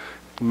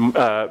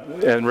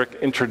and Rick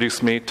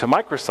introduced me to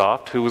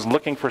Microsoft, who was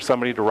looking for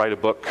somebody to write a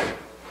book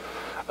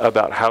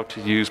about how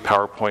to use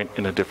PowerPoint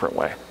in a different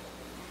way.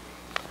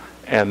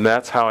 And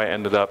that's how I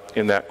ended up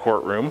in that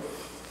courtroom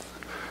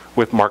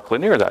with Mark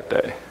Lanier that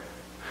day.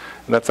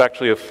 And that's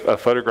actually a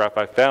photograph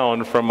I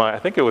found from my, I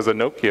think it was a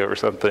Nokia or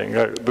something.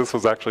 This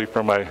was actually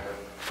from my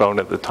phone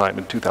at the time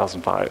in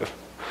 2005.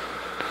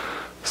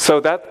 So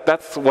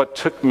that's what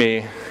took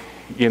me,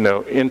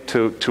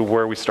 into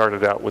where we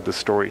started out with the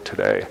story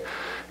today.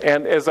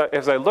 And as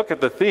I look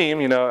at the theme,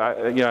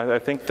 I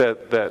think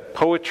that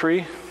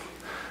poetry,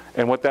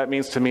 and what that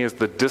means to me is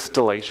the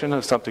distillation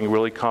of something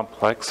really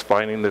complex,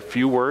 finding the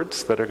few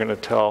words that are going to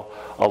tell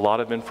a lot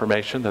of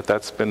information,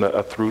 that's been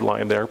a through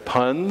line there.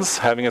 Puns,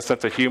 having a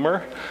sense of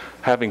humor,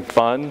 having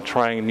fun,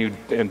 trying new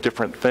and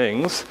different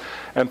things.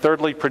 And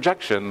thirdly,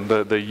 projection,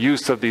 the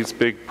use of these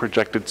big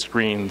projected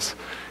screens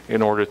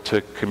in order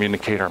to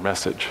communicate our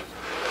message.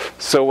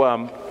 So,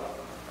 I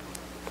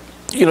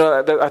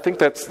think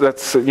that's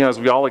as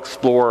we all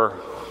explore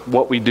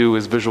what we do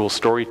as visual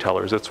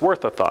storytellers, it's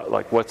worth a thought.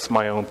 Like, what's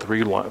my own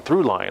through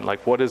line?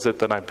 Like, what is it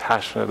that I'm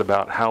passionate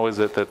about? How is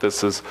it that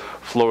this is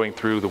flowing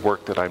through the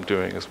work that I'm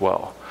doing as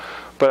well?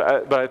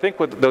 But I think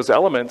with those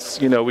elements,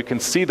 we can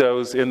see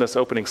those in this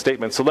opening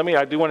statement. So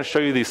I do want to show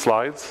you these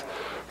slides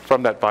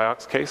from that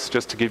Vioxx case,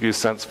 just to give you a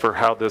sense for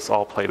how this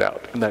all played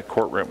out in that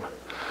courtroom.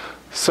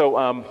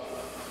 So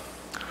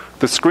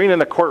the screen in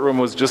the courtroom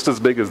was just as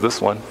big as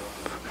this one.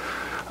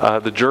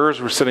 The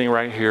jurors were sitting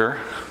right here.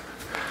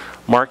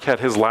 Mark had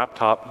his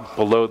laptop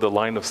below the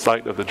line of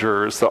sight of the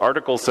jurors. The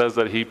article says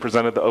that he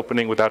presented the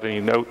opening without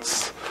any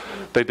notes.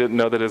 They didn't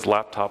know that his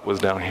laptop was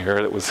down here.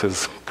 It was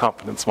his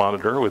confidence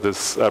monitor with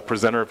his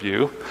presenter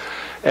view.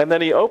 And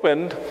then he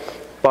opened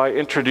by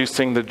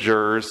introducing the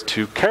jurors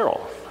to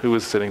Carol, who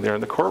was sitting there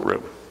in the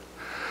courtroom,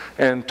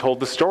 and told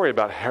the story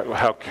about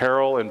how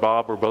Carol and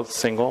Bob were both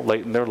single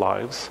late in their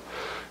lives.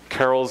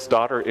 Carol's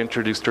daughter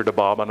introduced her to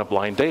Bob on a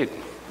blind date,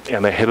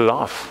 and they hit it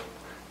off.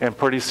 And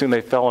pretty soon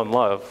they fell in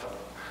love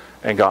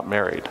and got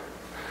married.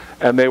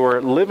 And they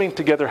were living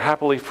together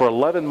happily for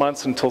 11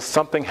 months until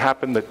something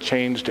happened that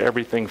changed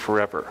everything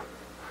forever.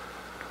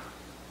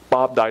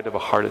 Bob died of a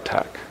heart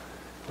attack,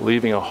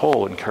 leaving a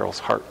hole in Carol's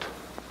heart.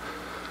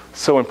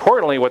 So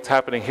importantly, what's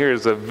happening here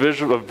is a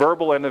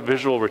verbal and a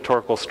visual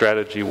rhetorical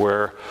strategy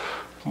where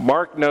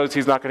Mark knows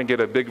he's not going to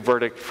get a big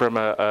verdict from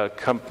a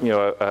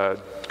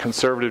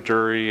conservative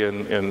jury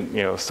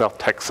in South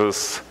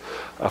Texas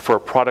for a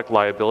product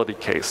liability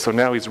case. So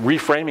now he's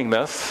reframing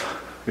this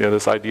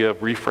idea of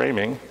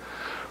reframing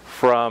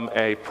from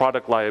a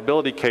product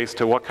liability case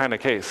to what kind of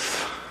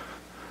case?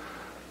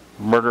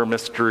 Murder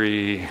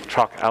mystery,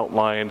 chalk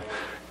outline.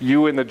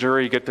 You and the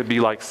jury get to be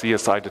like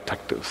CSI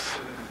detectives.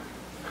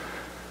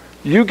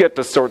 You get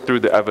to sort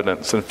through the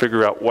evidence and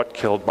figure out what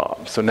killed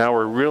Bob. So now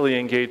we're really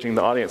engaging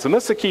the audience. And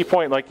this is a key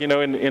point,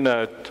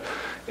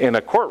 in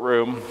a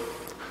courtroom,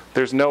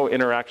 there's no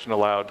interaction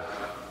allowed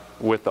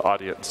with the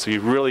audience. So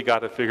you've really got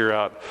to figure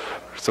out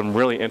some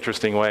really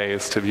interesting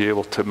ways to be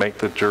able to make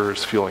the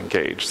jurors feel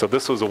engaged. So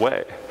this was a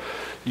way.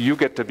 You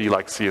get to be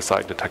like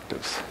CSI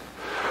detectives.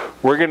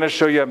 We're going to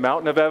show you a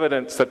mountain of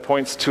evidence that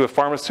points to a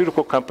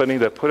pharmaceutical company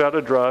that put out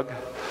a drug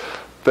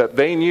that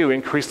they knew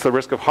increased the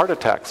risk of heart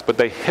attacks, but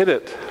they hid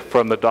it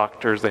from the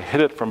doctors, they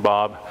hid it from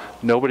Bob.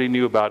 Nobody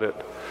knew about it.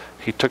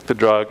 He took the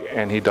drug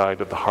and he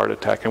died of the heart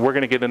attack. And we're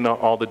going to get into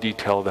all the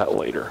detail of that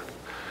later,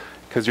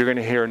 because you're going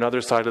to hear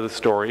another side of the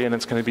story, and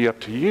it's going to be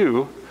up to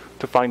you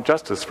to find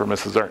justice for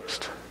Mrs.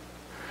 Ernst.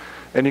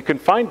 And you can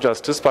find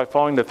justice by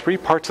following the three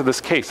parts of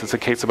this case. It's a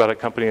case about a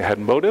company that had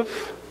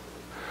motive,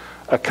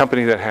 a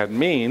company that had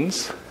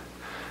means,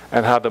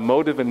 and how the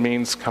motive and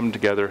means come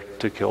together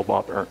to kill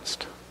Bob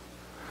Ernst.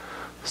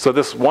 So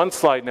this one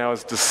slide now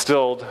has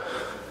distilled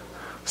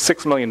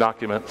 6 million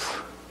documents,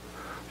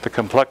 the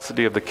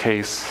complexity of the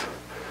case,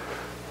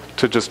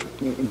 to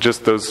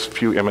just those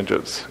few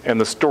images. And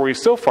the story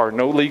so far,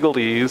 no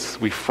legalese.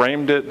 We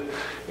framed it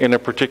in a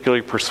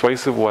particularly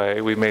persuasive way.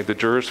 We made the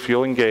jurors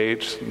feel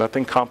engaged,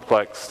 nothing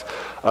complex,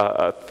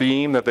 a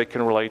theme that they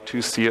can relate to,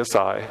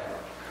 CSI.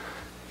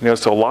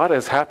 So a lot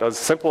has happened. As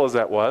simple as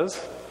that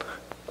was,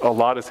 a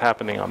lot is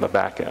happening on the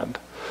back end.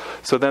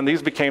 So then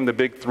these became the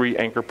big three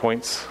anchor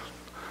points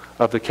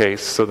of the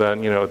case. So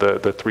then,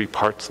 the three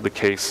parts of the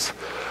case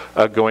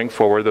going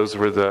forward, those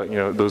were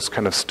those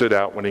kind of stood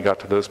out when he got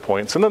to those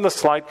points. And then the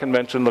slide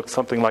convention looked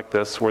something like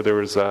this, where there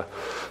was a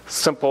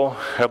simple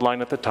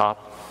headline at the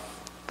top,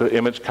 the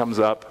image comes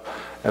up,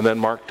 and then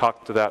Mark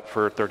talked to that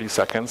for 30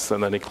 seconds,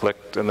 and then he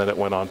clicked, and then it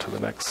went on to the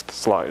next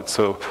slide.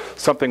 So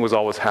something was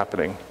always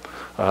happening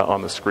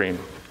on the screen.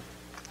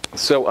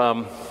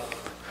 So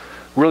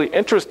really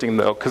interesting,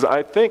 though, because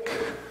I think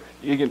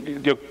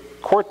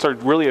courts are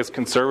really as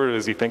conservative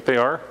as you think they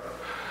are.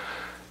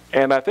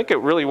 And I think it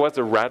really was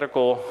a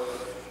radical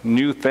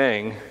new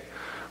thing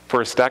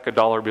for a stack of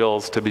dollar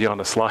bills to be on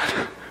a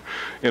slide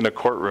in a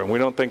courtroom. We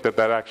don't think that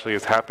actually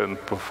has happened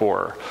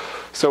before.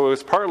 So it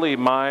was partly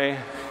my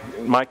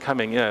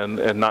coming in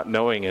and not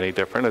knowing any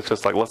different. It's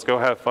just like, let's go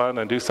have fun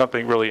and do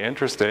something really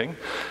interesting.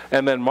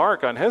 And then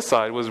Mark, on his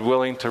side, was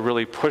willing to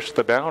really push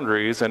the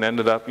boundaries and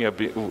ended up,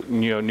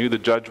 knew the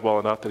judge well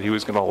enough that he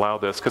was going to allow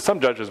this, because some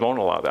judges won't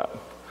allow that.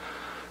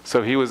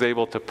 So he was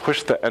able to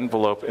push the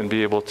envelope and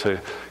be able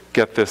to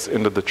get this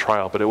into the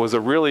trial. But it was a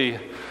really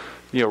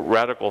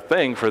radical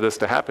thing for this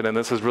to happen, and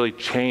this has really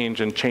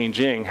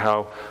changing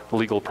how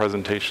legal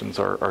presentations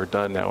are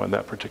done now in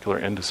that particular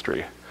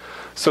industry.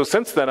 So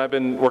since then, I've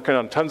been working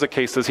on tons of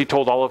cases. He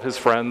told all of his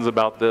friends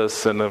about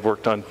this, and I've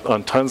worked on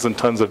tons and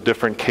tons of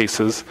different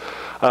cases.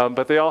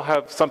 But they all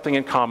have something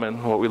in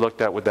common, what we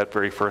looked at with that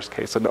very first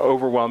case, an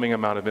overwhelming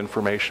amount of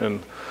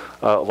information,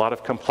 a lot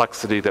of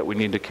complexity that we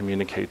need to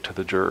communicate to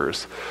the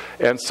jurors.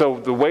 And so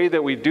the way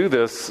that we do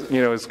this,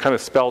 is kind of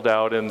spelled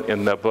out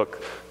in the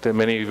book that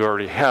many of you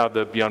already have,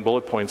 the Beyond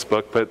Bullet Points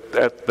book. But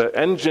at the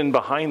engine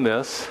behind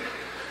this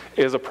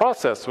is a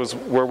process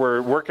where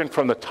we're working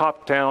from the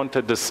top down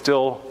to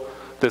distill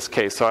this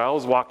case. So I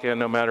always walk in,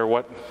 no matter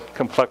what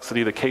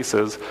complexity the case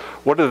is,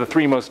 what are the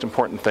 3 most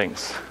important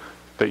things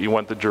that you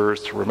want the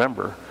jurors to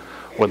remember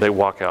when they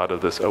walk out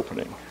of this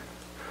opening?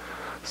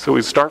 So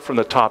we start from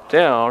the top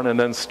down and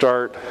then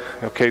start,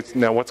 okay,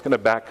 now what's going to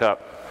back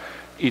up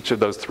each of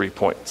those 3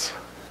 points?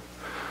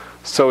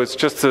 So it's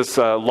just this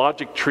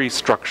logic tree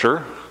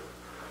structure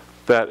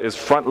that is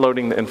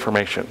front-loading the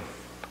information.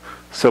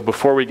 So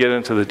before we get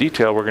into the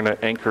detail, we're going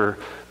to anchor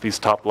these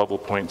top-level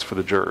points for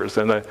the jurors.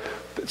 And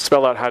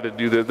spell out how to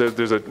do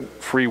there's a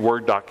free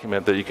Word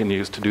document that you can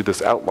use to do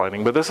this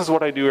outlining. But this is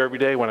what I do every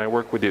day when I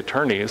work with the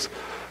attorneys.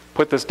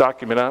 Put this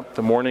document up.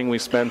 The morning we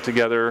spend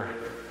together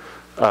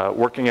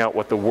working out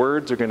what the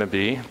words are going to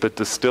be, the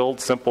distilled,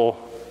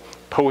 simple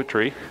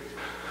poetry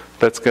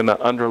that's going to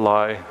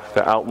underlie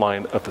the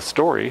outline of the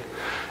story.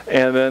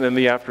 And then in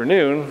the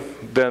afternoon,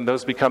 then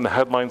those become the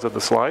headlines of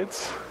the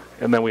slides,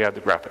 and then we add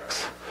the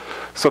graphics.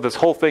 So this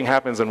whole thing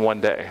happens in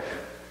one day.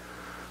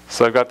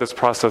 So I've got this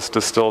process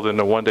distilled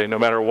into one day. No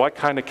matter what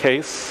kind of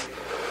case,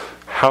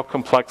 how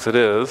complex it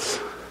is,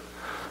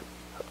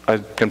 I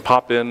can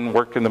pop in,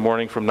 work in the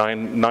morning from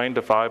 9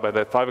 to 5. By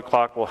that 5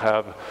 o'clock, we'll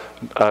have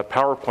a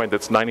PowerPoint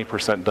that's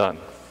 90% done.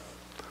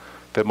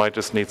 That might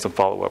just need some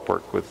follow-up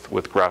work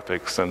with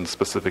graphics and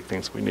specific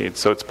things we need.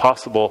 So it's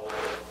possible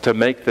to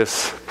make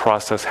this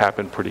process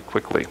happen pretty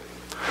quickly.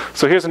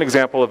 So here's an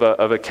example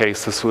of a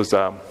case. This was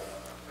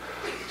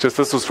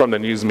from the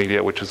news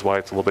media, which is why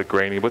it's a little bit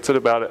grainy. What's it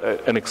about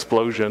an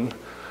explosion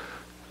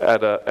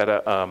at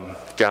a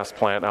gas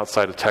plant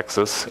outside of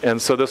Texas?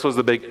 And so this was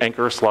the big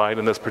anchor slide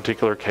in this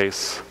particular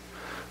case.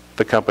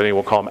 The company,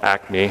 we'll call them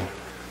Acme,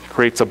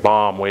 creates a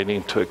bomb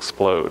waiting to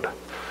explode.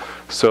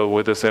 So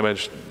with this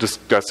image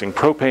discussing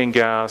propane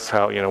gas,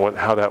 how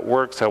that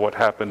works, how what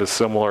happened is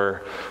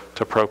similar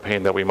to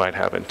propane that we might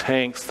have in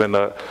tanks. Then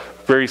the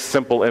very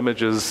simple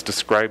images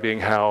describing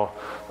how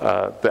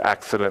the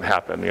accident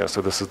happened.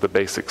 So this is the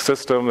basic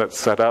system that's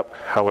set up,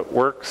 how it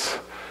works.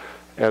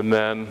 And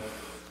then,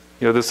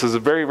 this is a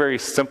very, very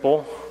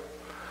simple,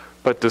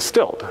 but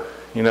distilled.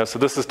 So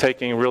this is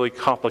taking really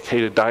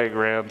complicated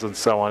diagrams and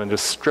so on and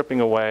just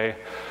stripping away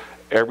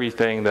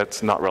everything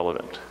that's not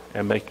relevant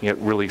and making it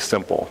really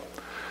simple.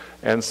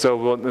 And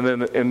so and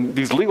then in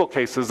these legal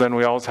cases, then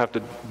we always have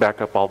to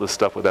back up all this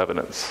stuff with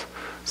evidence.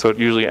 So it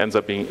usually ends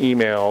up being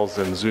emails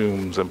and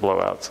Zooms and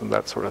blowouts and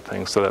that sort of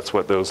thing. So that's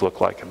what those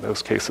look like in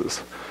those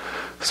cases.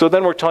 So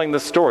then we're telling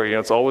this story.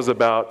 It's always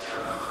about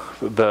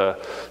the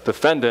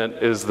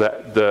defendant is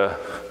the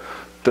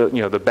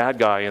bad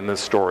guy in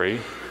this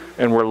story,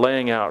 and we're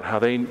laying out how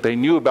they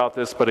knew about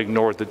this but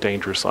ignored the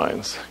danger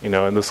signs.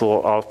 And this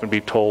will often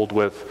be told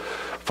with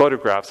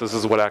photographs. This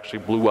is what actually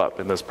blew up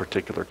in this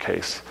particular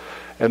case.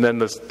 And then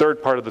this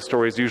third part of the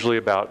story is usually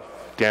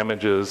about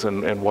damages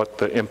and what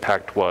the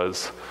impact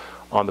was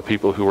on the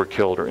people who were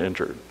killed or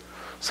injured.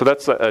 So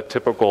that's what a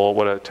typical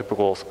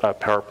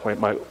PowerPoint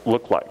might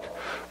look like.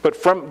 But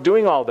from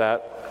doing all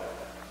that,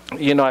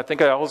 I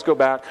think I always go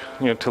back,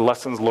 to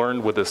lessons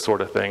learned with this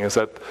sort of thing, is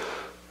that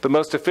the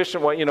most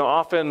efficient way,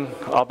 often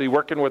I'll be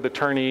working with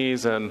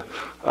attorneys and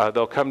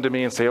they'll come to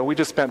me and say, we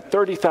just spent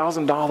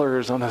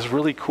 $30,000 on this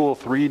really cool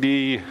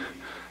 3D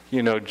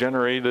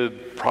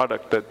generated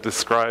product that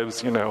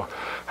describes,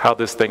 how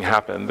this thing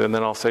happened. And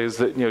then I'll say,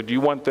 do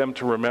you want them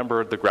to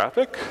remember the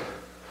graphic?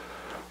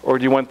 Or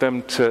do you want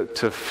them to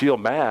feel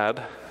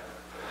mad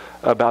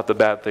about the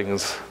bad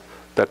things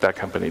that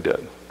company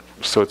did?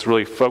 So it's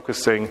really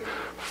focusing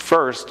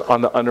first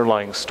on the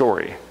underlying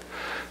story.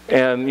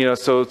 And,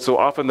 so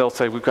often they'll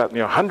say, we've got,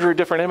 100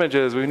 different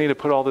images, we need to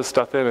put all this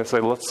stuff in, and say,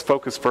 let's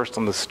focus first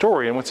on the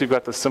story. And once you've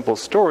got the simple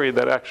story,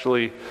 that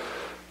actually,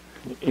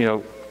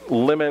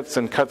 limits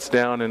and cuts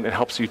down and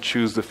helps you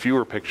choose the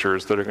fewer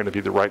pictures that are going to be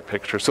the right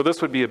picture. So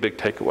this would be a big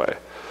takeaway.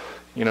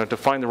 To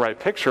find the right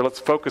picture, let's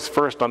focus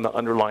first on the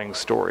underlying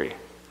story,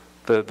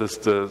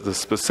 the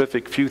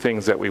specific few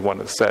things that we want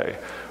to say,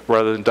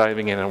 rather than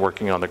diving in and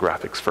working on the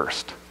graphics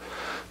first.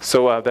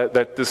 So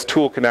that this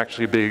tool can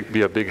actually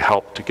be a big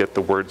help to get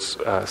the words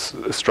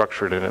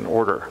structured and in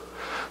order.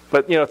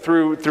 But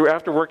through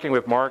after working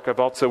with Mark, I've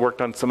also worked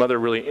on some other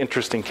really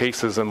interesting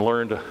cases and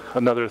learned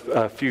another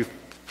few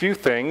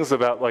things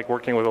about like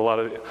working with a lot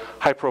of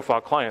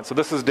high-profile clients. So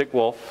this is Dick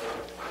Wolf,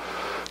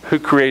 who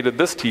created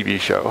this TV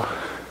show,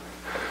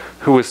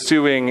 who was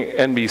suing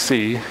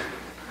NBC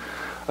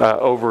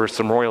over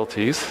some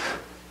royalties.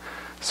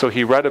 So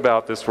he read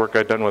about this work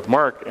I'd done with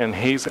Mark, and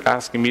he's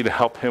asking me to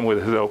help him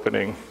with his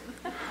opening.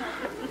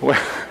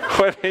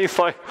 When he's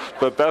like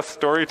the best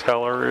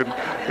storyteller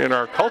in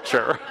our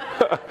culture,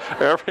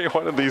 every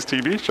one of these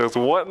TV shows,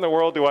 what in the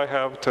world do I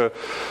have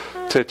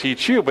to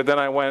teach you? But then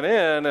I went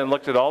in and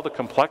looked at all the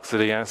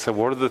complexity, and I said,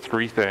 what are the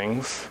 3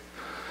 things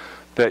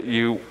that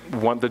you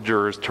want the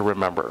jurors to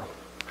remember?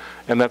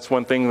 And that's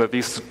one thing that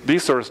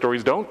these sort of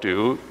stories don't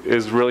do,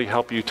 is really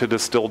help you to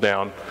distill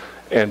down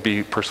and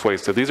be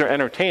persuasive. These are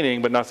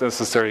entertaining, but not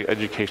necessarily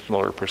educational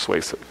or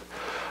persuasive.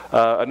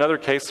 Another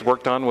case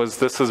worked on was,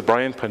 this is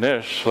Brian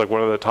Panish, like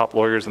one of the top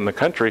lawyers in the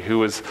country, who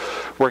was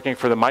working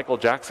for the Michael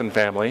Jackson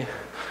family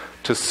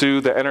to sue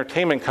the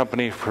entertainment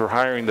company for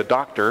hiring the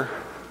doctor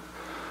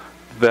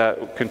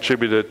that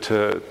contributed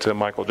to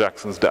Michael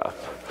Jackson's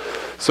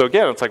death. So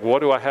again, it's like, what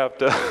do I have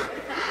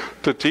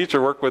to teach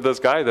or work with this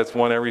guy that's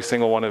won every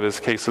single one of his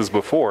cases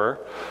before?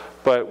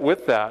 But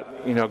with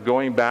that,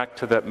 going back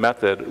to that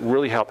method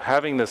really helped.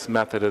 Having this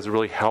method has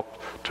really helped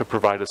to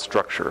provide a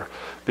structure.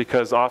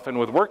 Because often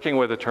with working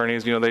with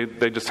attorneys,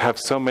 they just have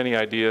so many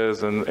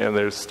ideas and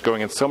they're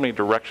going in so many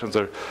directions.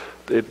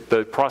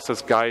 The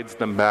process guides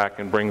them back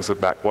and brings them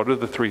back. What are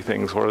the 3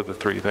 things? What are the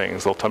 3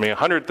 things? They'll tell me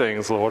 100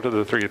 things. Well, what are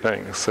the 3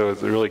 things? So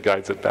it really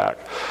guides it back.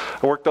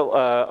 I worked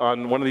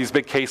on one of these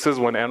big cases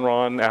when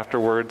Enron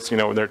afterwards,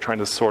 when they're trying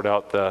to sort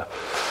out the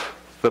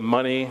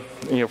money,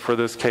 for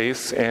this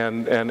case,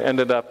 and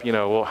ended up,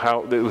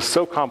 how it was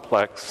so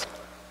complex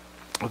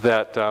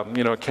that,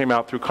 it came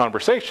out through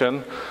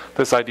conversation,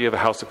 this idea of a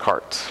house of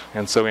cards.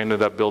 And so we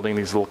ended up building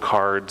these little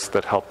cards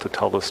that helped to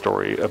tell the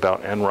story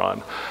about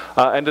Enron.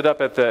 Ended up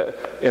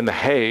in The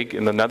Hague,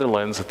 in the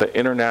Netherlands, at the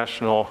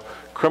International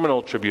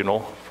Criminal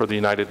Tribunal for the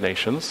United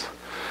Nations.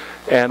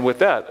 And with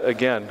that,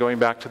 again, going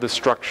back to the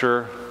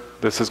structure,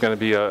 this is going to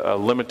be a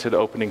limited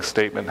opening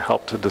statement,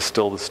 help to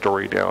distill the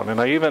story down.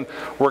 And I even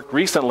worked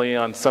recently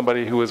on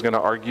somebody who was going to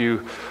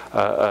argue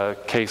a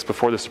case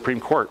before the Supreme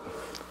Court.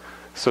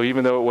 So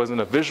even though it wasn't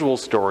a visual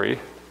story,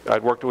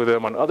 I'd worked with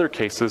him on other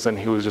cases, and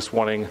he was just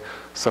wanting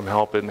some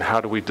help in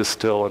how do we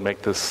distill and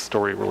make this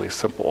story really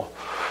simple.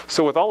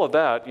 So with all of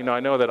that, I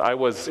know that I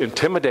was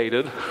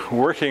intimidated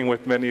working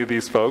with many of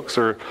these folks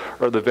or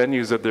the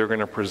venues that they're going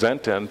to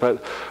present in.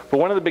 But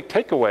one of the big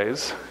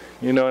takeaways,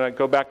 and I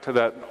go back to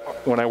that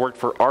when I worked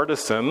for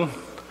Artisan, at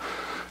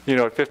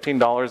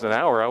 $15 an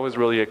hour, I was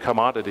really a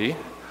commodity.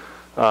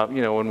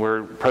 When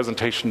we're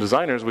presentation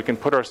designers, we can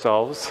put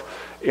ourselves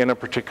in a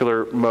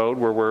particular mode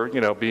where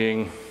we're,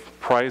 being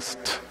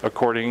priced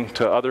according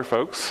to other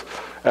folks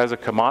as a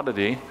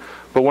commodity.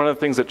 But one of the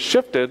things that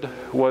shifted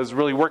was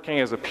really working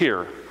as a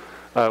peer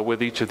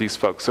with each of these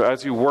folks. So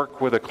as you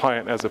work with a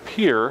client as a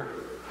peer,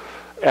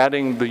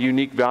 adding the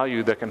unique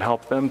value that can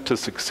help them to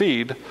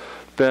succeed,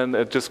 then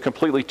it just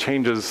completely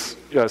changes,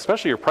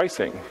 especially your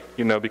pricing,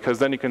 because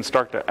then you can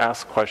start to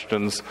ask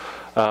questions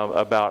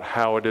about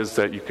how it is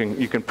that you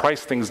can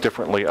price things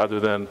differently other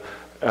than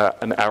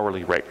an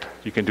hourly rate.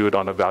 You can do it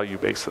on a value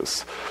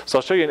basis. So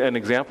I'll show you an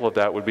example of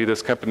that. Would be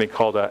this company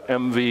called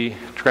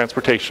MV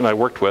Transportation I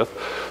worked with.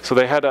 So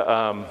they had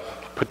a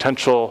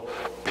potential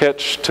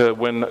pitch to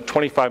win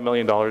 $25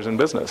 million in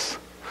business.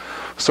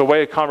 So the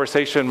way a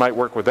conversation might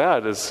work with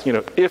that is,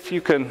 if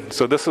you can,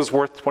 so this is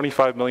worth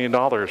 $25 million,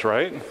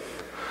 right?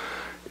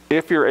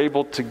 If you're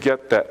able to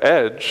get that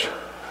edge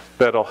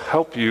that'll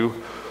help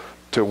you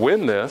to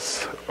win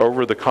this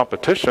over the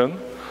competition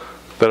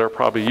that are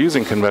probably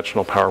using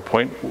conventional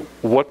PowerPoint,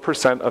 what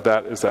percent of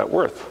that is that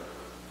worth?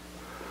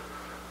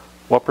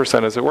 What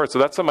percent is it worth? So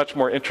that's a much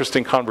more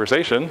interesting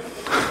conversation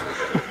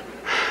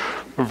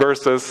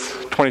versus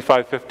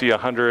 25, 50,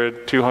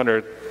 100,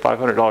 200,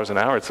 $500 an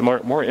hour. It's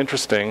more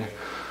interesting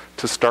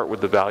to start with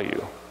the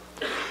value.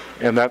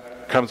 And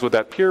that comes with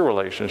that peer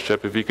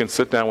relationship. If you can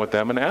sit down with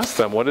them and ask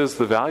them, what is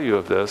the value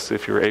of this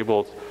if you're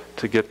able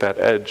to get that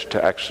edge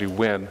to actually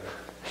win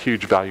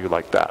huge value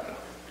like that?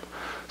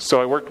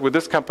 So I worked with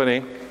this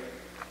company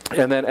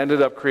and then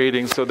ended up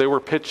creating, so they were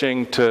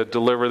pitching to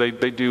deliver,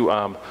 they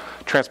do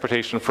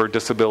transportation for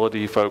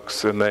disability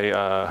folks, and they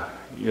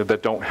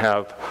that don't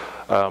have,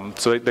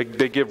 so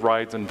they give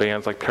rides in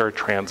vans, like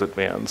paratransit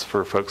vans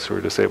for folks who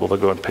are disabled to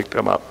go and pick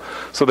them up.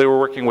 So they were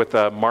working with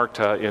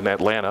MARTA in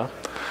Atlanta.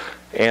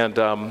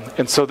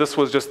 And so this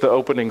was just the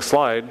opening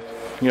slide.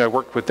 I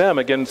worked with them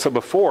again. So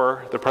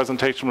before, the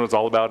presentation was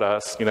all about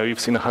us. You've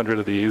seen 100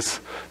 of these.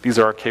 These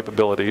are our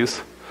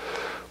capabilities.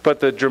 But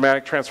the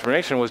dramatic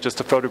transformation was just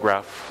a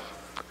photograph.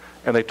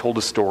 And they told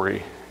a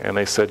story. And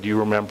they said, do you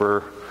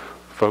remember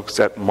folks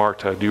at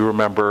MARTA? Do you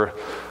remember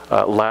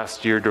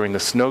last year during the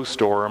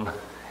snowstorm,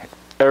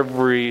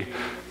 every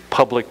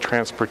public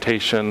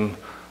transportation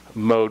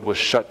mode was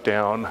shut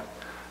down,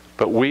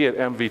 but we at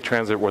MV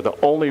Transit were the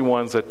only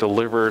ones that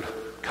delivered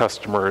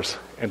customers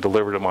and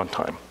delivered them on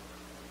time.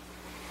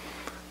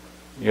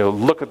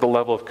 Look at the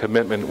level of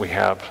commitment we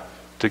have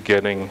to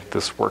getting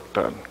this work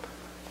done.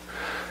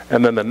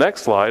 And then the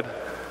next slide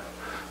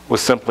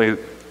was simply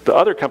the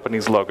other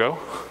company's logo.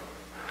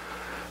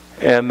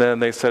 And then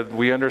they said,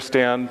 we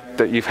understand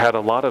that you've had a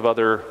lot of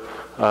other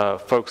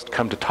folks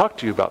come to talk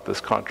to you about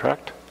this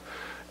contract.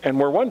 And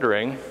we're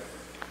wondering,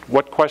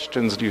 what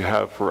questions do you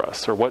have for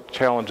us? Or what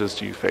challenges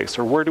do you face?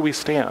 Or where do we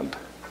stand?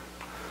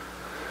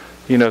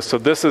 So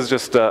this is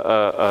just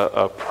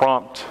a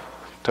prompt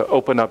to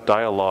open up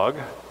dialogue.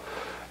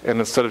 And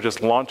instead of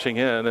just launching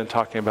in and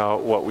talking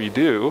about what we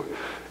do,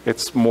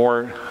 it's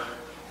more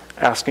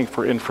asking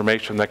for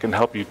information that can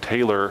help you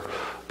tailor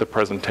the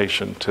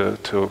presentation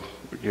to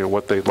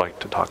what they'd like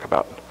to talk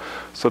about.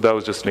 So that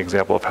was just an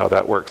example of how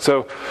that works.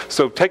 So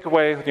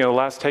takeaway,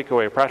 last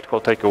takeaway, practical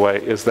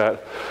takeaway, is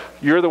that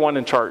you're the one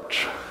in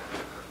charge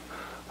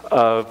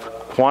of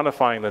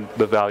quantifying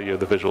the value of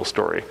the visual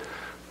story,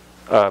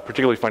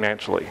 particularly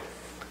financially.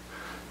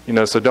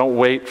 So don't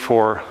wait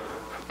for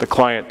the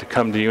client to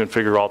come to you and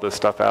figure all this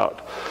stuff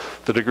out.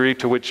 The degree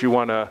to which you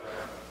want to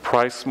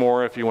price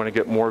more, if you want to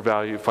get more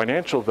value,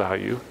 financial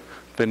value,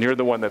 then you're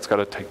the one that's got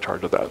to take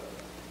charge of that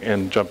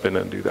and jump in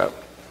and do that.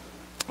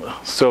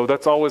 So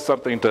that's always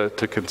something to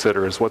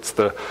consider, is what's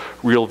the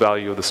real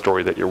value of the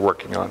story that you're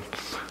working on.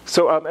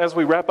 So as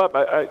we wrap up,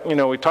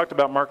 we talked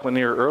about Mark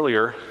Lanier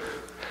earlier,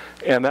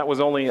 and that was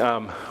only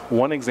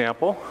one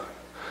example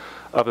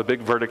of a big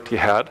verdict he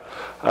had.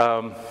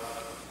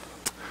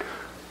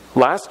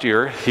 Last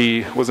year,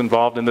 he was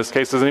involved in this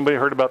case. Has anybody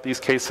heard about these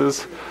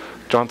cases?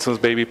 Johnson's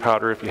baby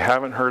powder. If you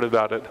haven't heard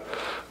about it,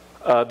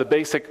 the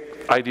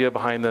basic idea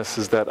behind this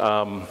is that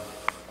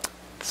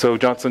so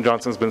Johnson &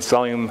 Johnson's been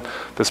selling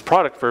this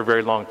product for a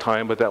very long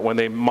time, but that when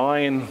they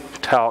mine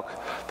talc,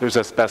 there's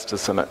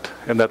asbestos in it,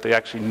 and that they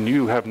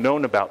actually have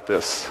known about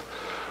this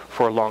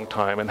for a long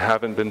time and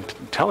haven't been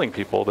telling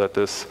people that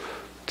this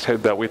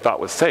that we thought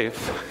was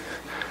safe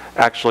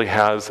actually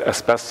has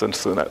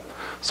asbestos in it.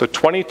 So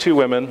 22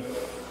 women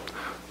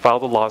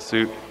filed a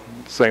lawsuit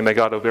saying they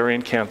got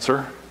ovarian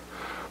cancer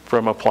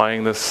from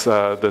applying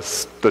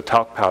the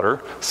talc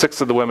powder.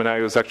 6 of the women,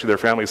 it was actually their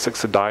family,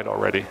 6 had died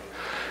already.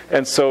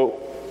 And so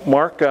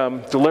Mark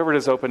delivered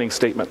his opening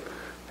statement.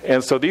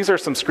 And so these are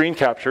some screen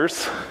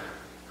captures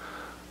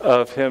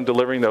of him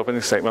delivering the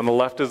opening statement. On the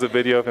left is a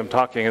video of him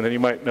talking, and then you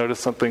might notice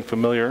something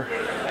familiar.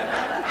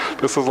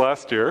 This was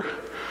last year.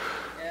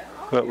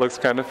 That looks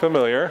kind of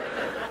familiar.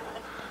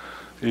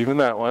 Even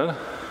that one.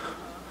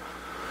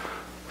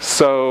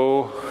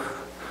 So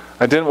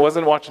I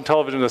wasn't watching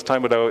television this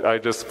time, but I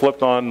just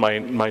flipped on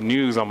my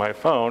news on my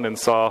phone and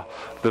saw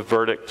the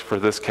verdict for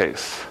this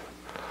case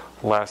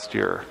last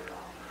year.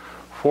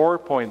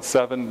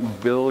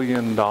 $4.7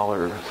 billion.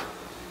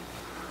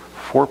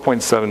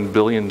 $4.7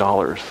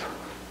 billion.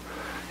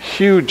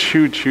 Huge,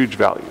 huge, huge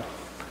value.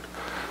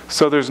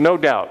 So there's no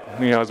doubt,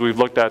 as we've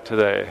looked at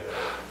today,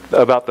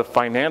 about the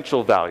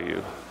financial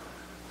value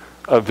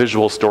of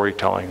visual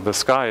storytelling. The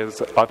sky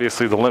is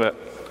obviously the limit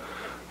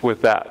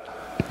with that.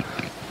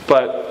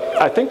 But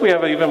I think we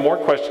have an even more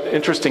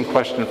interesting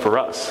question for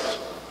us,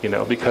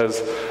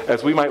 because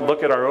as we might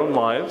look at our own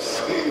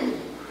lives,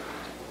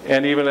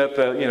 and even at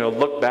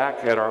look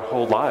back at our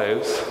whole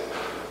lives,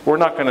 we're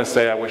not going to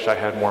say, I wish I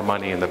had more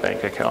money in the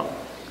bank account,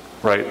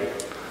 right?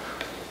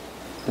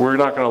 We're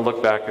not going to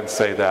look back and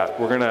say that.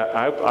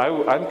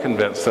 I'm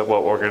convinced that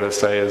what we're going to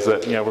say is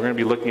that, we're going to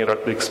be looking at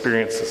the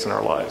experiences in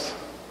our lives.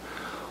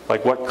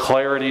 Like, what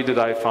clarity did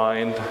I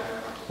find?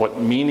 What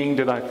meaning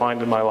did I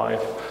find in my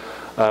life?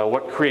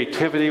 What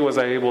creativity was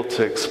I able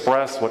to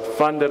express? What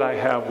fun did I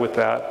have with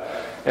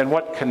that? And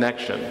what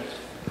connection?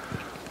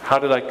 How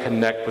did I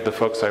connect with the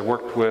folks I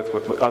worked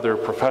with other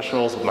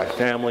professionals, with my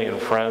family and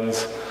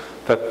friends?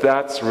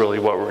 That's really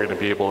what we're going to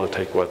be able to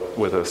take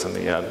with us in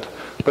the end.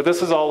 But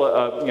this is all,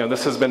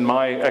 this has been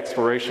my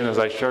exploration, as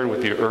I shared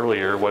with you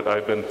earlier, what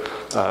I've been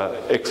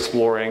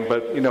exploring.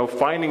 But,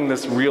 finding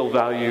this real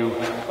value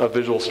of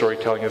visual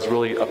storytelling is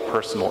really a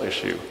personal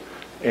issue.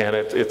 And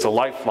it's a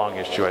lifelong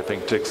issue, I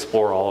think, to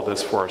explore all of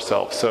this for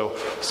ourselves.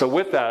 So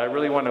with that, I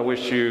really want to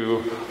wish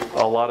you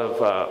a lot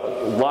of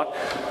luck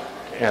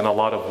and a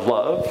lot of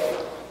love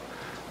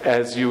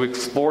as you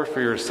explore for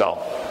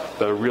yourself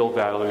the real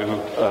value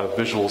of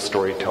visual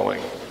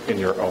storytelling in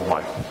your own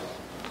life.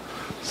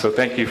 So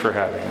thank you for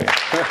having me.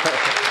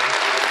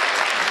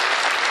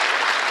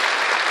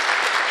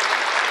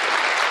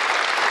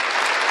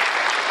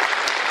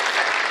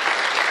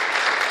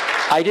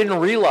 I didn't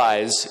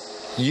realize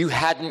you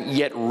hadn't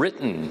yet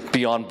written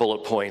Beyond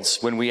Bullet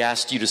Points when we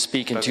asked you to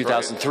speak in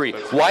 2003.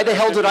 Right. Why the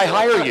hell did I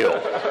hire you?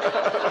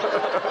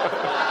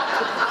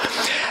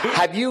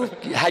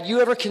 Had you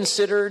ever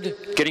considered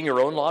getting your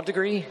own law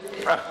degree?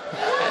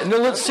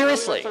 No,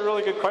 seriously. That's a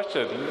really good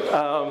question.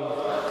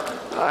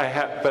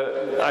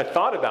 I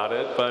thought about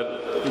it,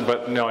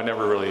 but no, I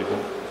never really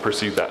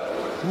pursued that.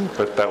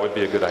 But that would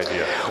be a good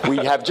idea. We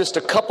have just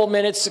a couple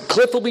minutes.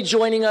 Cliff will be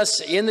joining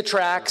us in the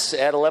tracks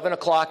at 11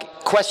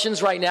 o'clock.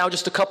 Questions right now,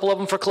 just a couple of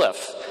them for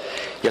Cliff.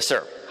 Yes,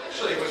 sir.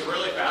 Actually, I was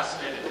really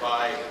fascinated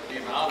by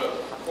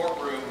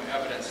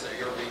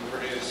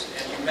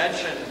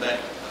mentioned that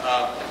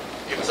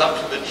it was up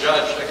to the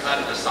judge to kind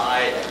of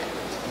decide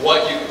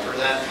what you could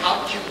present.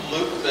 How did you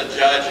loop the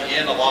judge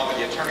in along with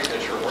the attorney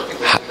that you're working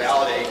with to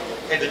validate,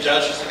 hey, the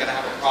judge isn't going to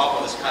have a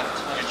problem with this kind of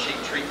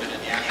tongue-in-cheek treatment in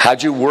the actual...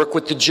 How'd you work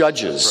with the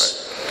judges?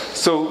 Right.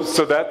 So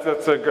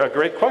that's a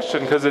great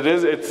question, because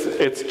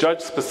it's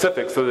judge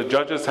specific. So the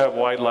judges have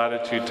wide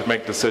latitude to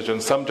make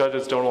decisions. Some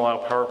judges don't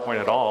allow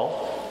PowerPoint at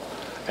all,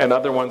 and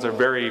other ones are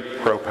very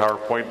pro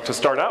PowerPoint to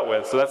start out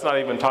with. So that's not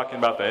even talking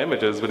about the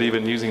images, but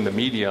even using the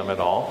medium at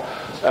all.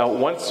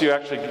 Once you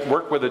actually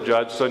work with a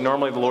judge, so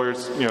normally the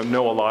lawyers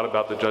know a lot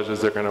about the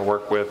judges they're going to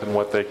work with and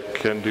what they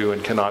can do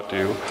and cannot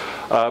do.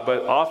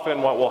 But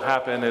often what will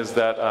happen is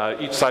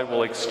that each side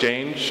will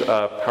exchange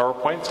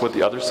PowerPoints with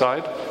the other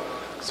side.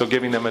 So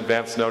giving them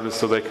advance notice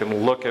so they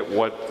can look at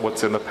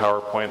what's in the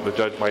PowerPoint. The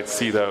judge might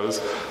see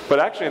those. But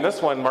actually in this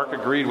one, Mark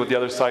agreed with the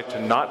other side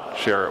to not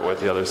share it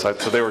with the other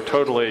side. So they were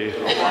totally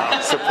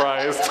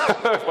surprised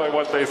by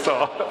what they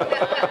saw.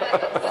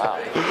 Wow.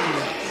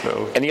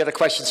 So. Any other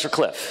questions for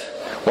Cliff?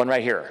 One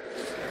right here.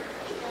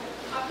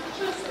 I'm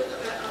interested in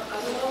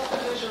a lot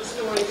of visual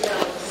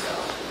storytelling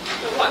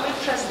stuff. But what I'm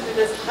interested in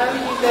is how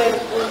you then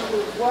work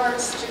with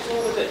words to go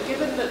with it,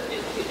 given that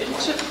the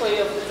interplay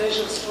of the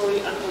visual story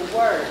and the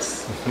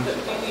words that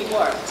really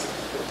works.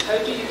 How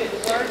do you get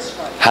the words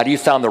right? How do you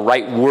found the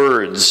right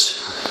words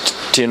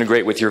to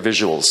integrate with your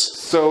visuals?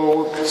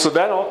 So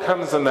that all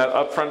comes in that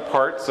upfront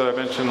part. So I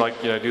mentioned,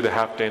 do the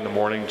half day in the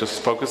morning,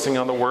 just focusing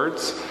on the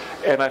words.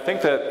 And I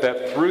think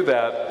that through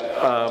that,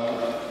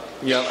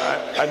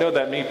 I know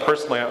that me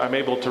personally, I'm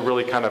able to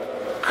really kind of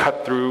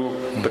cut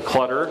through the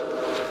clutter.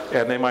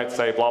 And they might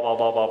say blah blah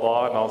blah blah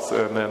blah,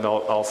 and then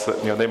I'll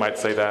they might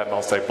say that, and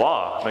I'll say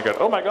blah, and I go,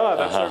 oh my God,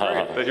 that's so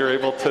great that you're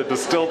able to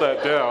distill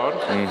that down.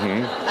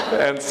 Mm-hmm.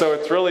 And so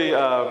it's really,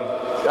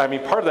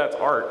 part of that's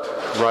art,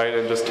 right,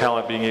 and just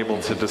talent, being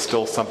able to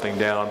distill something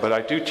down. But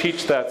I do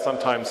teach that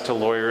sometimes to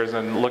lawyers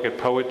and look at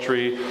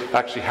poetry,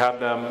 actually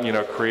have them,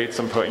 create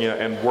some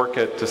and work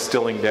at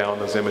distilling down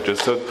those images.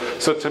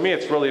 So to me,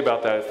 it's really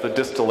about that. It's the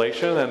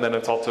distillation, and then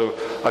it's also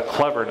a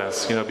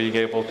cleverness, being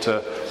able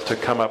to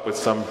come up with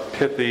some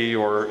pithy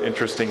or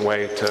interesting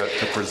way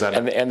to present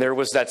it. And there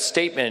was that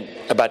statement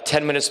about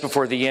 10 minutes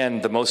before the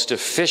end, the most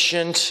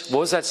efficient, what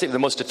was that statement? The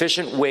most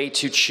efficient way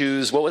to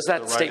choose, what was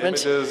that statement?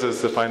 The right images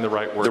is to find the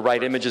right words. The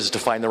right images to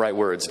find the right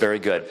words. Very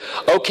good.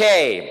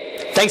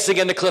 Okay. Thanks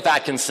again to Cliff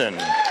Atkinson.